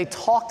thing that they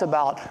talked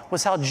about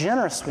was how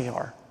generous we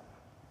are?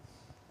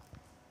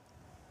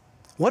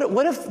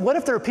 What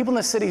if there were people in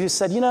the city who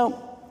said, you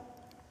know,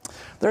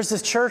 there's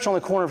this church on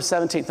the corner of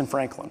 17th and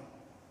Franklin,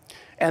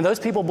 and those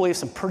people believe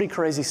some pretty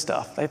crazy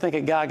stuff. They think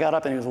a guy got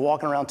up and he was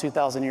walking around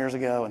 2,000 years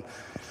ago, and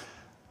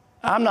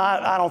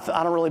I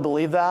don't really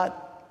believe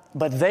that,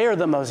 but they are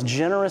the most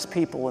generous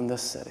people in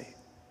this city.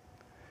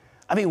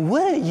 I mean,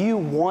 wouldn't you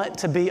want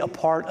to be a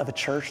part of a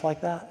church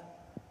like that?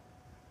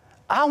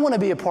 I want to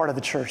be a part of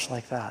a church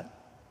like that.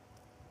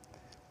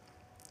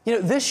 You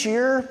know, this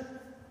year,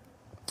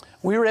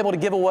 we were able to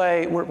give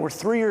away, we're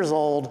 3 years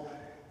old.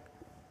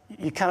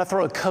 You kind of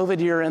throw a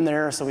COVID year in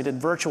there, so we did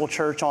virtual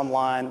church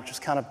online, which is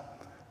kind of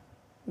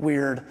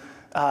weird,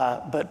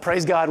 but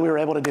praise God we were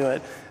able to do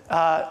it.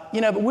 But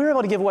we were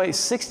able to give away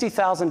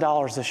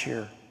 $60,000 this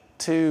year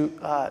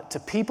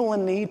to people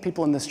in need,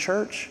 people in this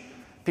church,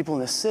 people in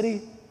this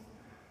city,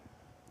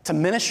 to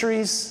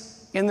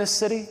ministries in this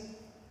city.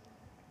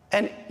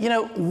 And, you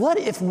know, what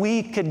if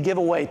we could give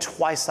away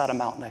twice that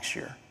amount next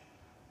year?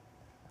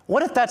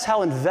 What if that's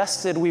how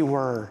invested we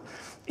were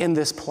in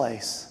this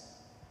place?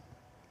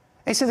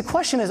 And so the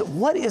question is,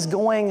 what is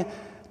going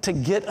to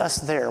get us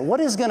there? What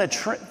is going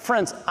to,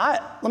 friends,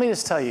 let me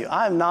just tell you,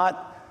 I am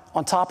not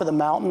on top of the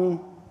mountain.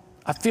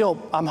 I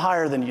feel I'm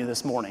higher than you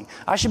this morning.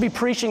 I should be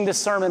preaching this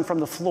sermon from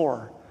the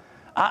floor.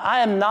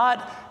 I am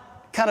not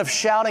kind of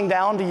shouting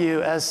down to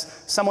you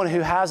as someone who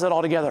has it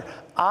all together.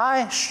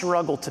 I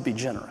struggle to be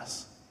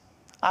generous.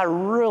 I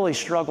really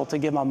struggle to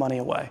give my money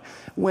away.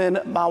 When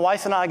my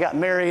wife and I got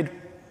married,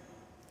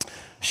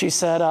 she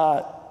said,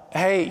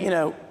 hey, you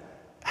know,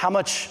 how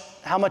much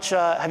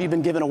have you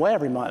been giving away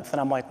every month? And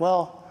I'm like,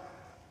 well,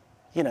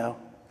 you know,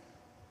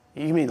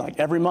 you mean like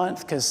every month?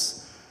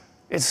 Because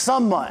it's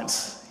some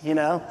months, you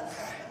know?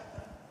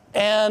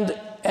 And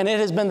it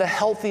has been the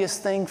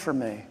healthiest thing for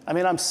me. I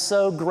mean, I'm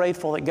so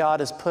grateful that God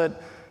has put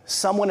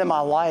someone in my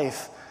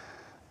life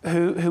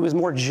who is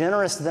more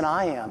generous than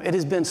I am. It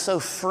has been so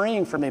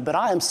freeing for me, but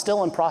I am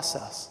still in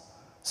process.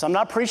 So I'm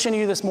not preaching to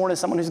you this morning as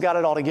someone who's got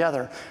it all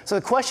together. So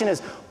the question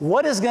is,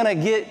 what is going to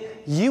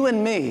get you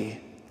and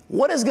me,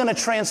 what is going to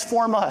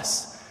transform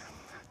us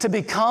to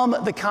become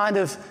the kind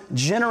of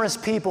generous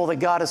people that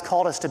God has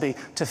called us to be,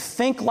 to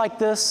think like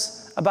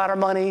this about our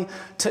money,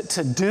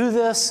 to do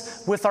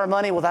this with our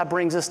money? Well, that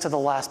brings us to the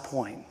last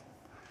point.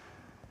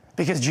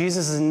 Because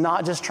Jesus is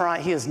not just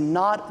trying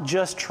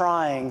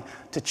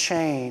to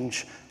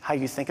change how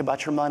you think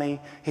about your money.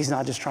 He's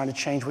not just trying to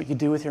change what you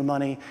do with your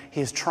money. He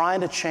is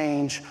trying to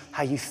change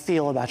how you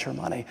feel about your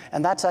money.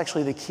 And that's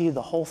actually the key to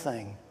the whole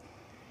thing.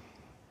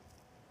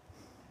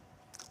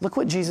 Look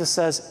what Jesus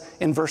says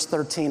in verse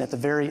 13 at the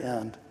very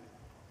end.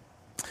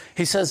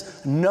 He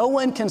says, no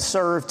one can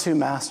serve two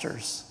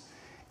masters.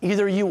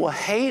 Either you will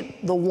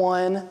hate the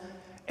one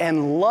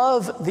and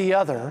love the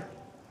other,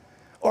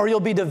 or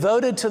you'll be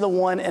devoted to the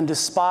one and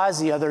despise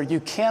the other. You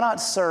cannot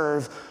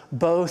serve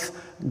both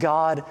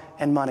God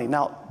and money.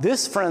 Now,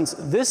 this, friends,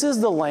 this is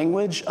the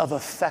language of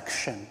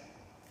affection.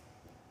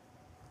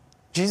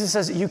 Jesus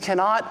says you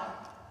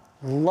cannot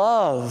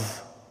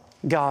love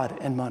God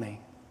and money.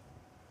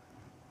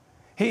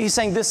 He's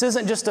saying this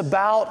isn't just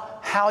about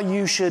how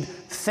you should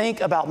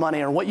think about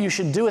money or what you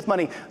should do with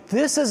money.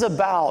 This is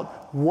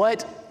about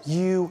what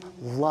you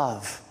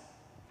love.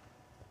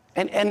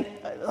 And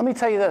let me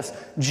tell you this,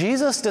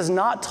 Jesus does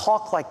not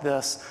talk like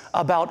this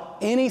about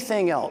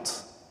anything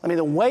else. I mean,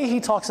 the way he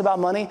talks about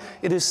money,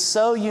 it is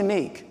so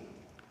unique.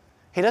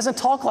 He doesn't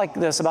talk like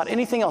this about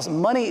anything else.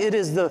 Money, it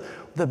is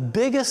the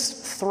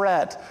biggest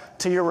threat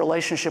to your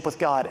relationship with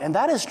God. And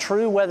that is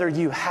true whether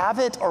you have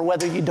it or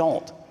whether you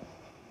don't.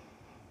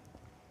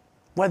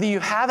 Whether you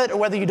have it or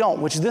whether you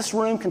don't, which this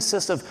room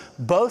consists of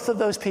both of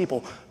those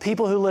people,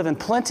 people who live in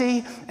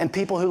plenty and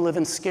people who live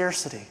in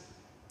scarcity.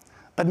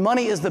 But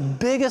money is the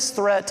biggest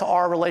threat to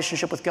our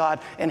relationship with God,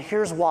 and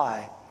here's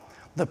why.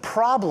 The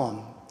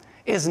problem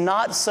is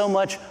not so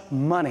much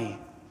money.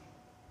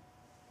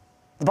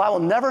 The Bible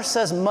never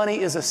says money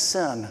is a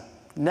sin.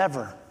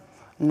 Never.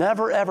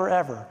 Never, ever,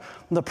 ever.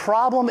 The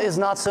problem is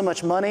not so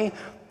much money.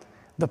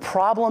 The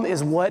problem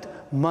is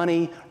what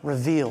money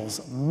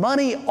reveals.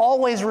 Money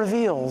always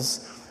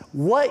reveals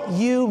what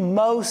you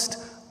most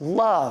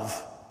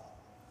love.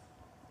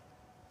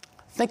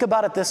 Think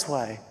about it this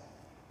way.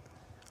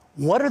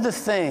 What are the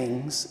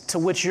things to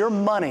which your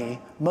money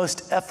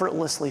most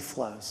effortlessly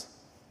flows?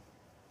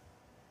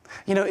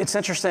 You know, it's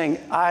interesting.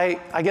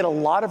 I get a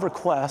lot of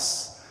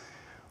requests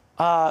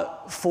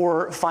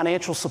for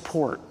financial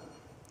support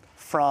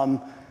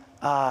from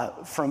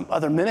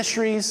other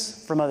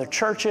ministries, from other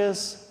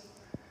churches,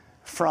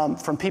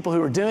 from people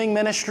who are doing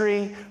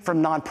ministry,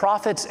 from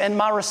nonprofits. And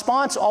my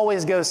response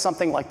always goes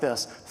something like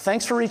this: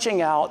 thanks for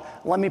reaching out.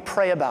 Let me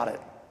pray about it.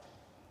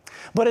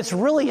 But it's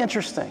really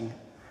interesting.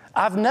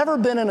 I've never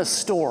been in a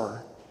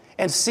store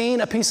and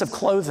seen a piece of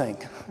clothing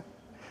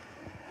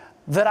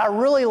that I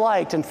really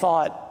liked and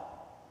thought,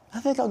 I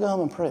think I'll go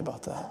home and pray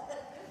about that.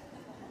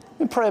 Let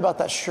me pray about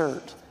that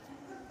shirt.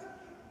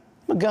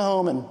 I'm going to go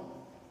home and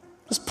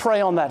just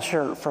pray on that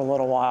shirt for a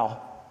little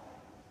while.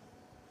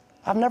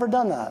 I've never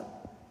done that.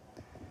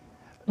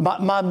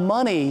 My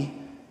money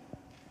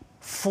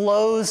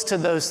flows to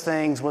those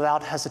things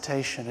without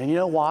hesitation. And you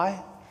know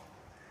why?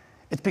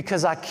 It's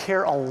because I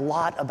care a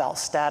lot about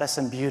status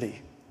and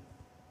beauty.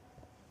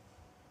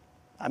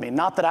 I mean,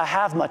 not that I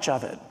have much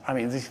of it. I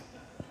mean,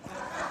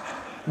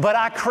 but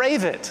I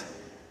crave it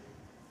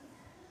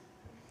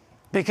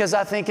because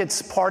I think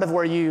it's part of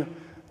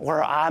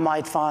where I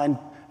might find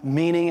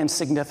meaning and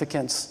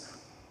significance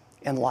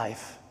in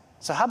life.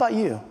 So how about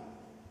you?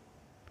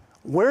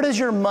 Where does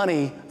your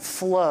money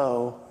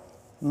flow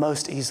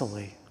most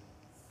easily?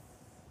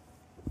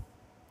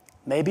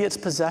 Maybe it's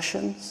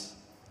possessions.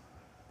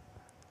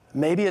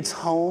 Maybe it's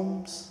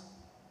homes.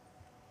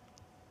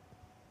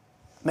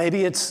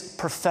 Maybe it's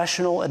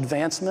professional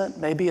advancement.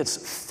 Maybe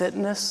it's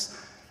fitness.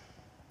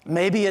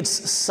 Maybe it's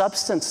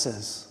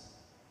substances.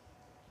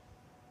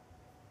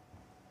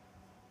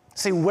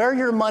 See, where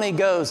your money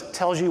goes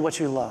tells you what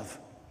you love.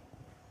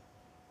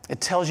 It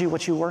tells you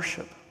what you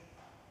worship.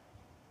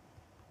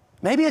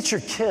 Maybe it's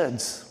your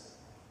kids.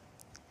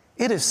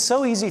 It is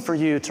so easy for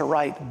you to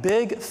write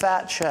big,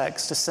 fat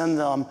checks to send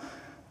them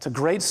to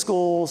great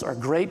schools or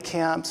great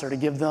camps or to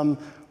give them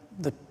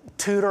the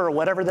tutor or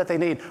whatever that they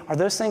need. Are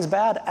those things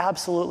bad?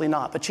 Absolutely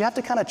not. But you have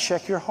to kind of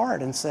check your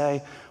heart and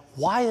say,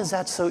 why is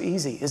that so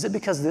easy? Is it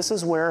because this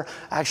is where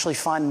I actually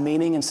find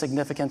meaning and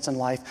significance in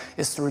life,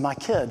 is through my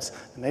kids?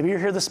 Maybe you're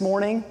here this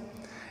morning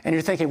and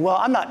you're thinking, well,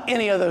 I'm not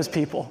any of those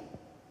people.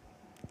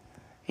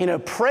 You know,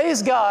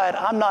 praise God,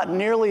 I'm not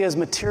nearly as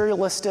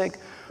materialistic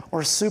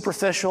or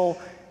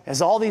superficial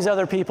as all these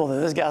other people that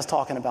this guy's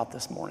talking about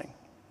this morning.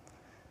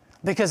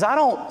 Because I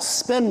don't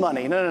spend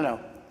money. No.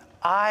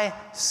 I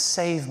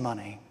save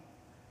money.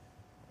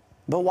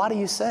 But why do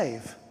you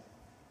save?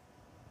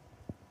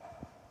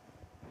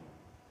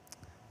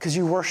 Because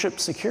you worship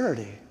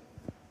security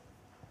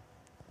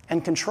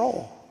and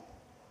control.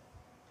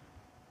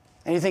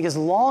 And you think, as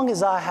long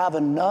as I have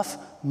enough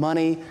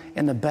money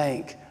in the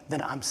bank,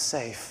 then I'm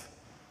safe.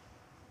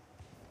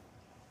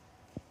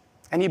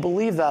 And you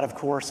believe that, of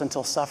course,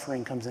 until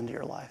suffering comes into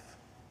your life.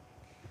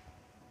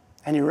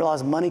 And you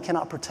realize money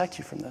cannot protect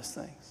you from those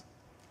things.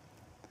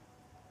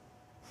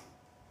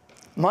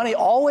 Money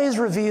always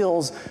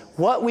reveals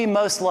what we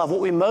most love, what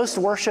we most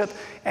worship,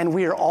 and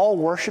we are all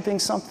worshiping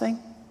something.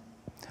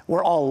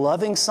 We're all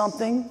loving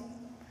something.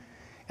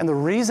 And the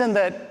reason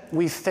that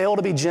we fail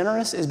to be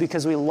generous is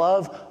because we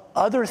love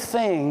other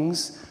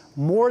things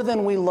more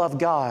than we love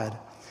God.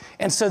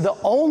 And so the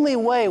only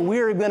way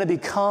we're going to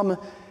become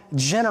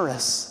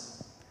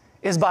generous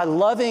is by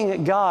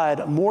loving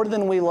God more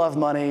than we love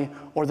money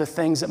or the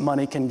things that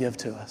money can give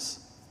to us.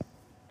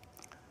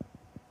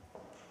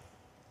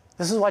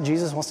 This is why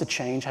Jesus wants to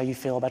change how you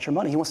feel about your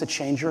money. He wants to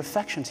change your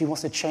affections. He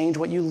wants to change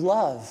what you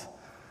love.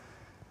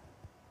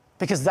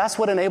 Because that's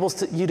what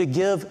enables you to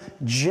give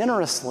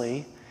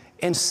generously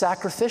and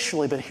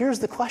sacrificially. But here's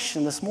the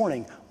question this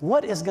morning.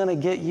 What is going to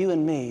get you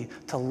and me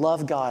to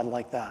love God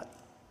like that?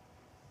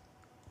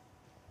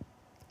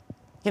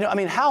 You know, I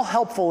mean, how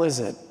helpful is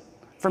it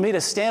for me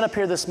to stand up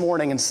here this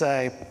morning and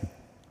say,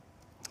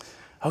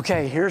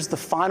 okay, here's the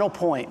final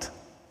point.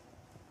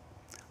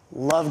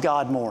 Love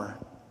God more.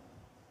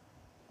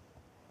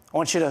 I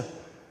want you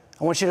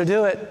to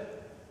do it.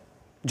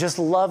 Just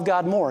love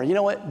God more. You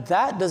know what?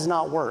 That does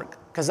not work,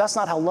 because that's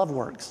not how love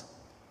works.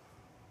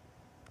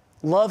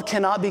 Love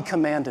cannot be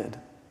commanded.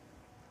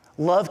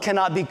 Love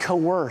cannot be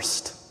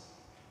coerced.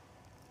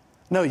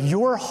 No,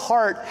 your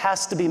heart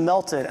has to be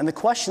melted. And the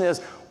question is,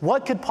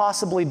 what could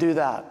possibly do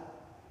that?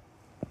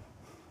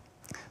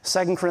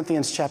 2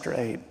 Corinthians chapter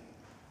 8.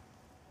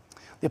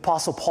 The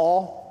Apostle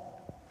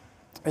Paul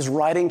is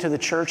writing to the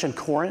church in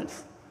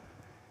Corinth,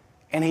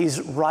 and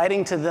he's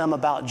writing to them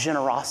about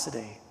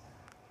generosity.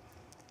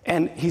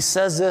 And he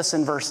says this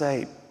in verse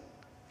 8.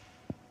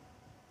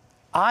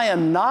 I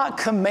am not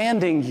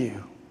commanding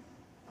you,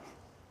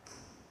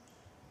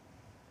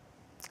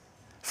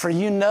 for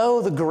you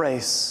know the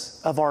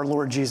grace of our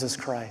Lord Jesus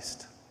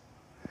Christ,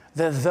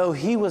 that though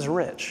he was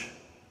rich,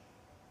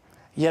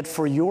 yet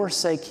for your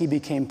sake he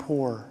became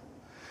poor,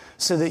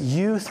 so that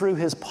you, through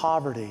his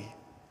poverty,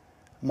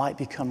 might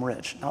become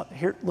rich. Now,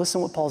 here, listen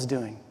what Paul's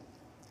doing.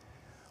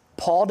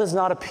 Paul does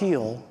not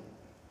appeal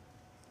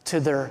to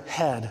their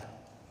head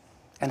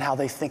and how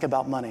they think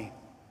about money.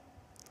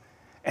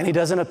 And he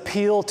doesn't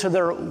appeal to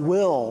their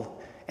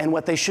will and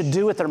what they should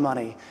do with their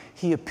money.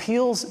 He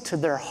appeals to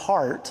their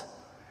heart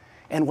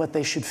and what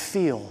they should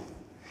feel.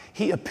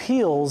 He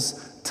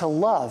appeals to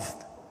love.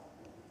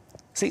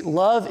 See,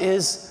 love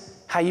is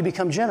how you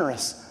become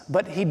generous.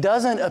 But he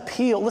doesn't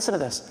appeal, listen to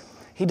this,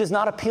 he does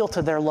not appeal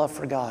to their love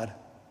for God.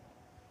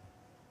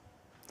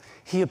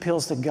 He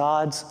appeals to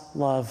God's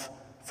love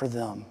for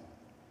them.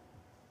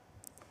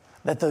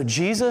 That though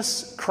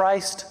Jesus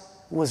Christ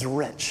was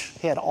rich,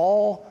 he had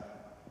all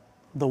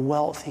the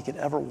wealth he could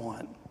ever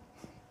want,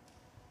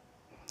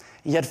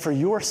 yet for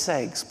your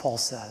sakes, Paul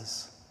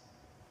says,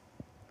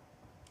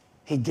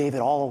 he gave it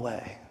all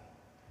away.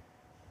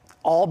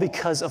 All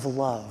because of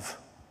love.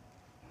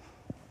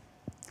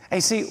 And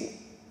you see,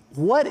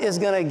 what is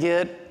going to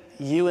get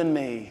you and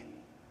me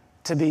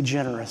to be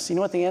generous? You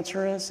know what the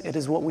answer is? It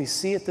is what we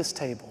see at this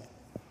table.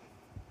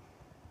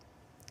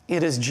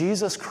 It is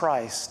Jesus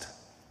Christ,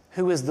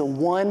 who is the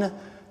one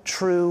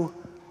true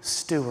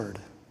steward,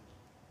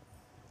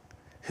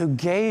 who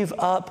gave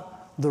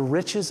up the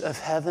riches of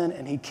heaven,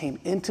 and he came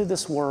into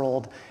this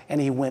world and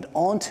he went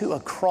onto a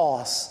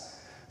cross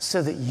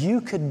so that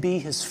you could be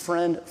his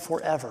friend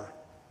forever.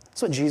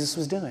 That's what Jesus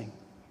was doing.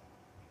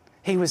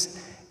 He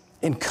was,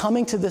 in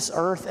coming to this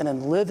earth and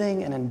in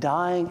living and in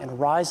dying and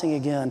rising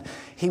again,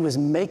 he was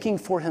making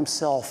for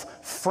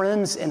himself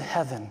friends in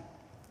heaven.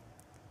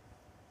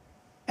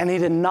 And he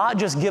did not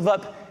just give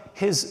up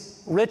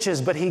his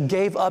riches, but he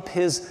gave up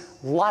his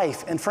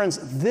life. And friends,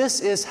 this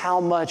is how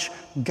much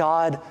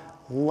God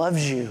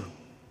loves you.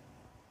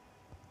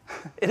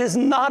 It is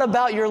not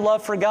about your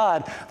love for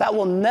God. That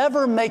will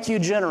never make you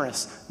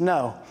generous.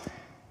 No.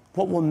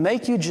 What will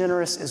make you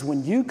generous is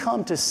when you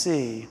come to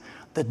see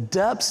the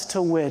depths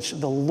to which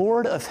the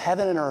Lord of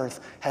heaven and earth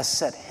has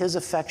set his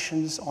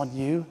affections on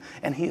you,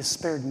 and he has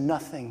spared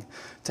nothing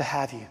to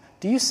have you.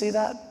 Do you see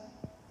that?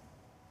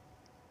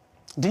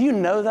 Do you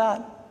know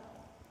that?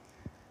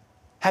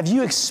 Have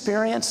you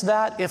experienced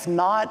that? If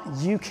not,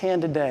 you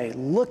can today.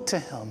 Look to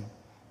him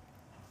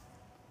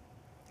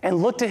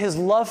and look to his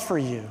love for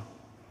you.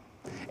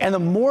 And the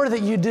more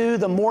that you do,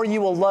 the more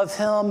you will love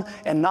him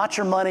and not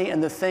your money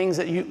and the things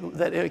that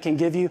it can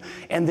give you.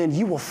 And then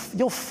you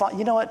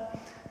know what?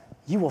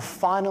 You will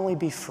finally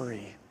be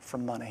free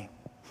from money.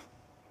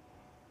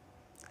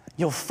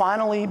 You'll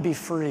finally be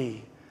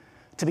free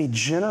to be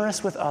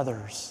generous with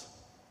others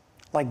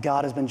like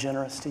God has been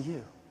generous to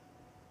you.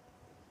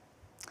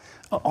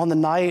 On the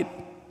night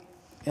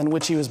in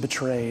which he was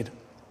betrayed,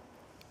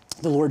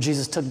 the Lord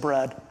Jesus took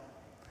bread,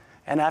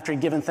 and after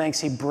he'd given thanks,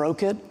 he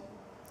broke it.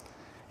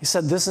 He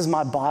said, "This is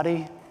my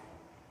body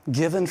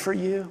given for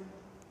you.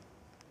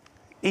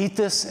 Eat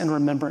this in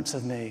remembrance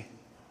of me."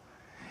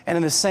 And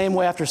in the same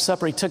way, after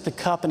supper, he took the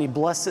cup and he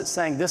blessed it,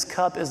 saying, "This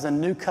cup is the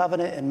new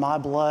covenant in my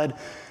blood,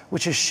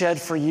 which is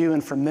shed for you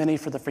and for many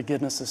for the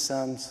forgiveness of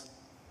sins."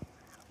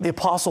 The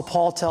Apostle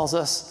Paul tells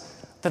us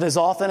that as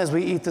often as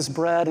we eat this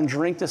bread and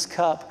drink this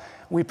cup,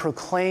 we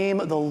proclaim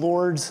the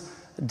Lord's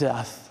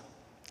death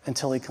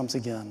until he comes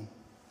again.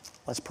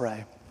 Let's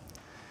pray.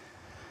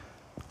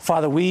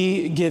 Father,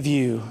 we give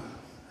you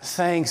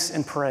thanks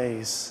and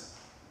praise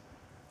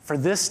for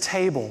this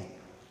table,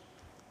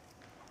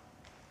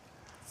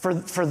 for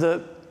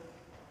the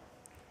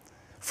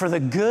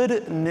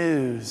good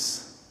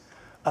news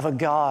of a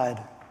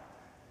God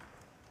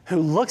who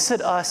looks at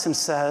us and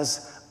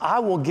says, "I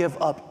will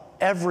give up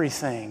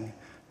everything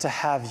to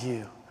have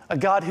you." A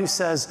God who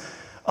says,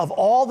 "Of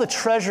all the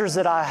treasures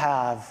that I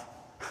have,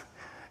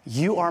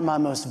 you are my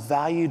most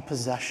valued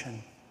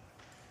possession."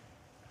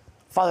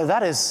 Father,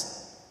 that is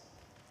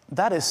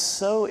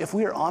so, if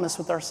we are honest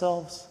with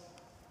ourselves,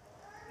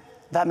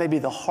 that may be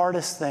the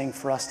hardest thing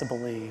for us to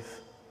believe.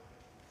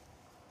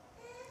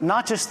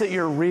 Not just that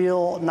you're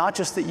real, not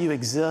just that you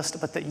exist,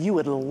 but that you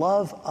would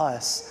love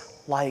us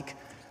like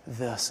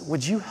this.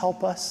 Would you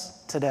help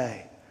us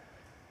today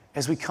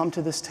as we come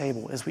to this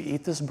table, as we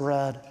eat this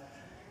bread,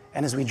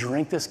 and as we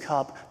drink this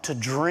cup, to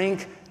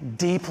drink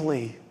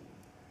deeply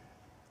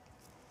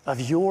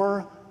of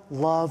your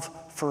love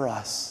for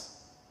us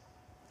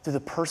through the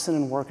person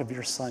and work of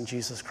your Son,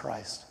 Jesus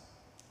Christ.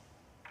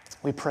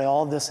 We pray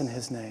all this in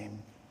his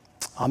name.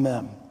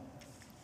 Amen.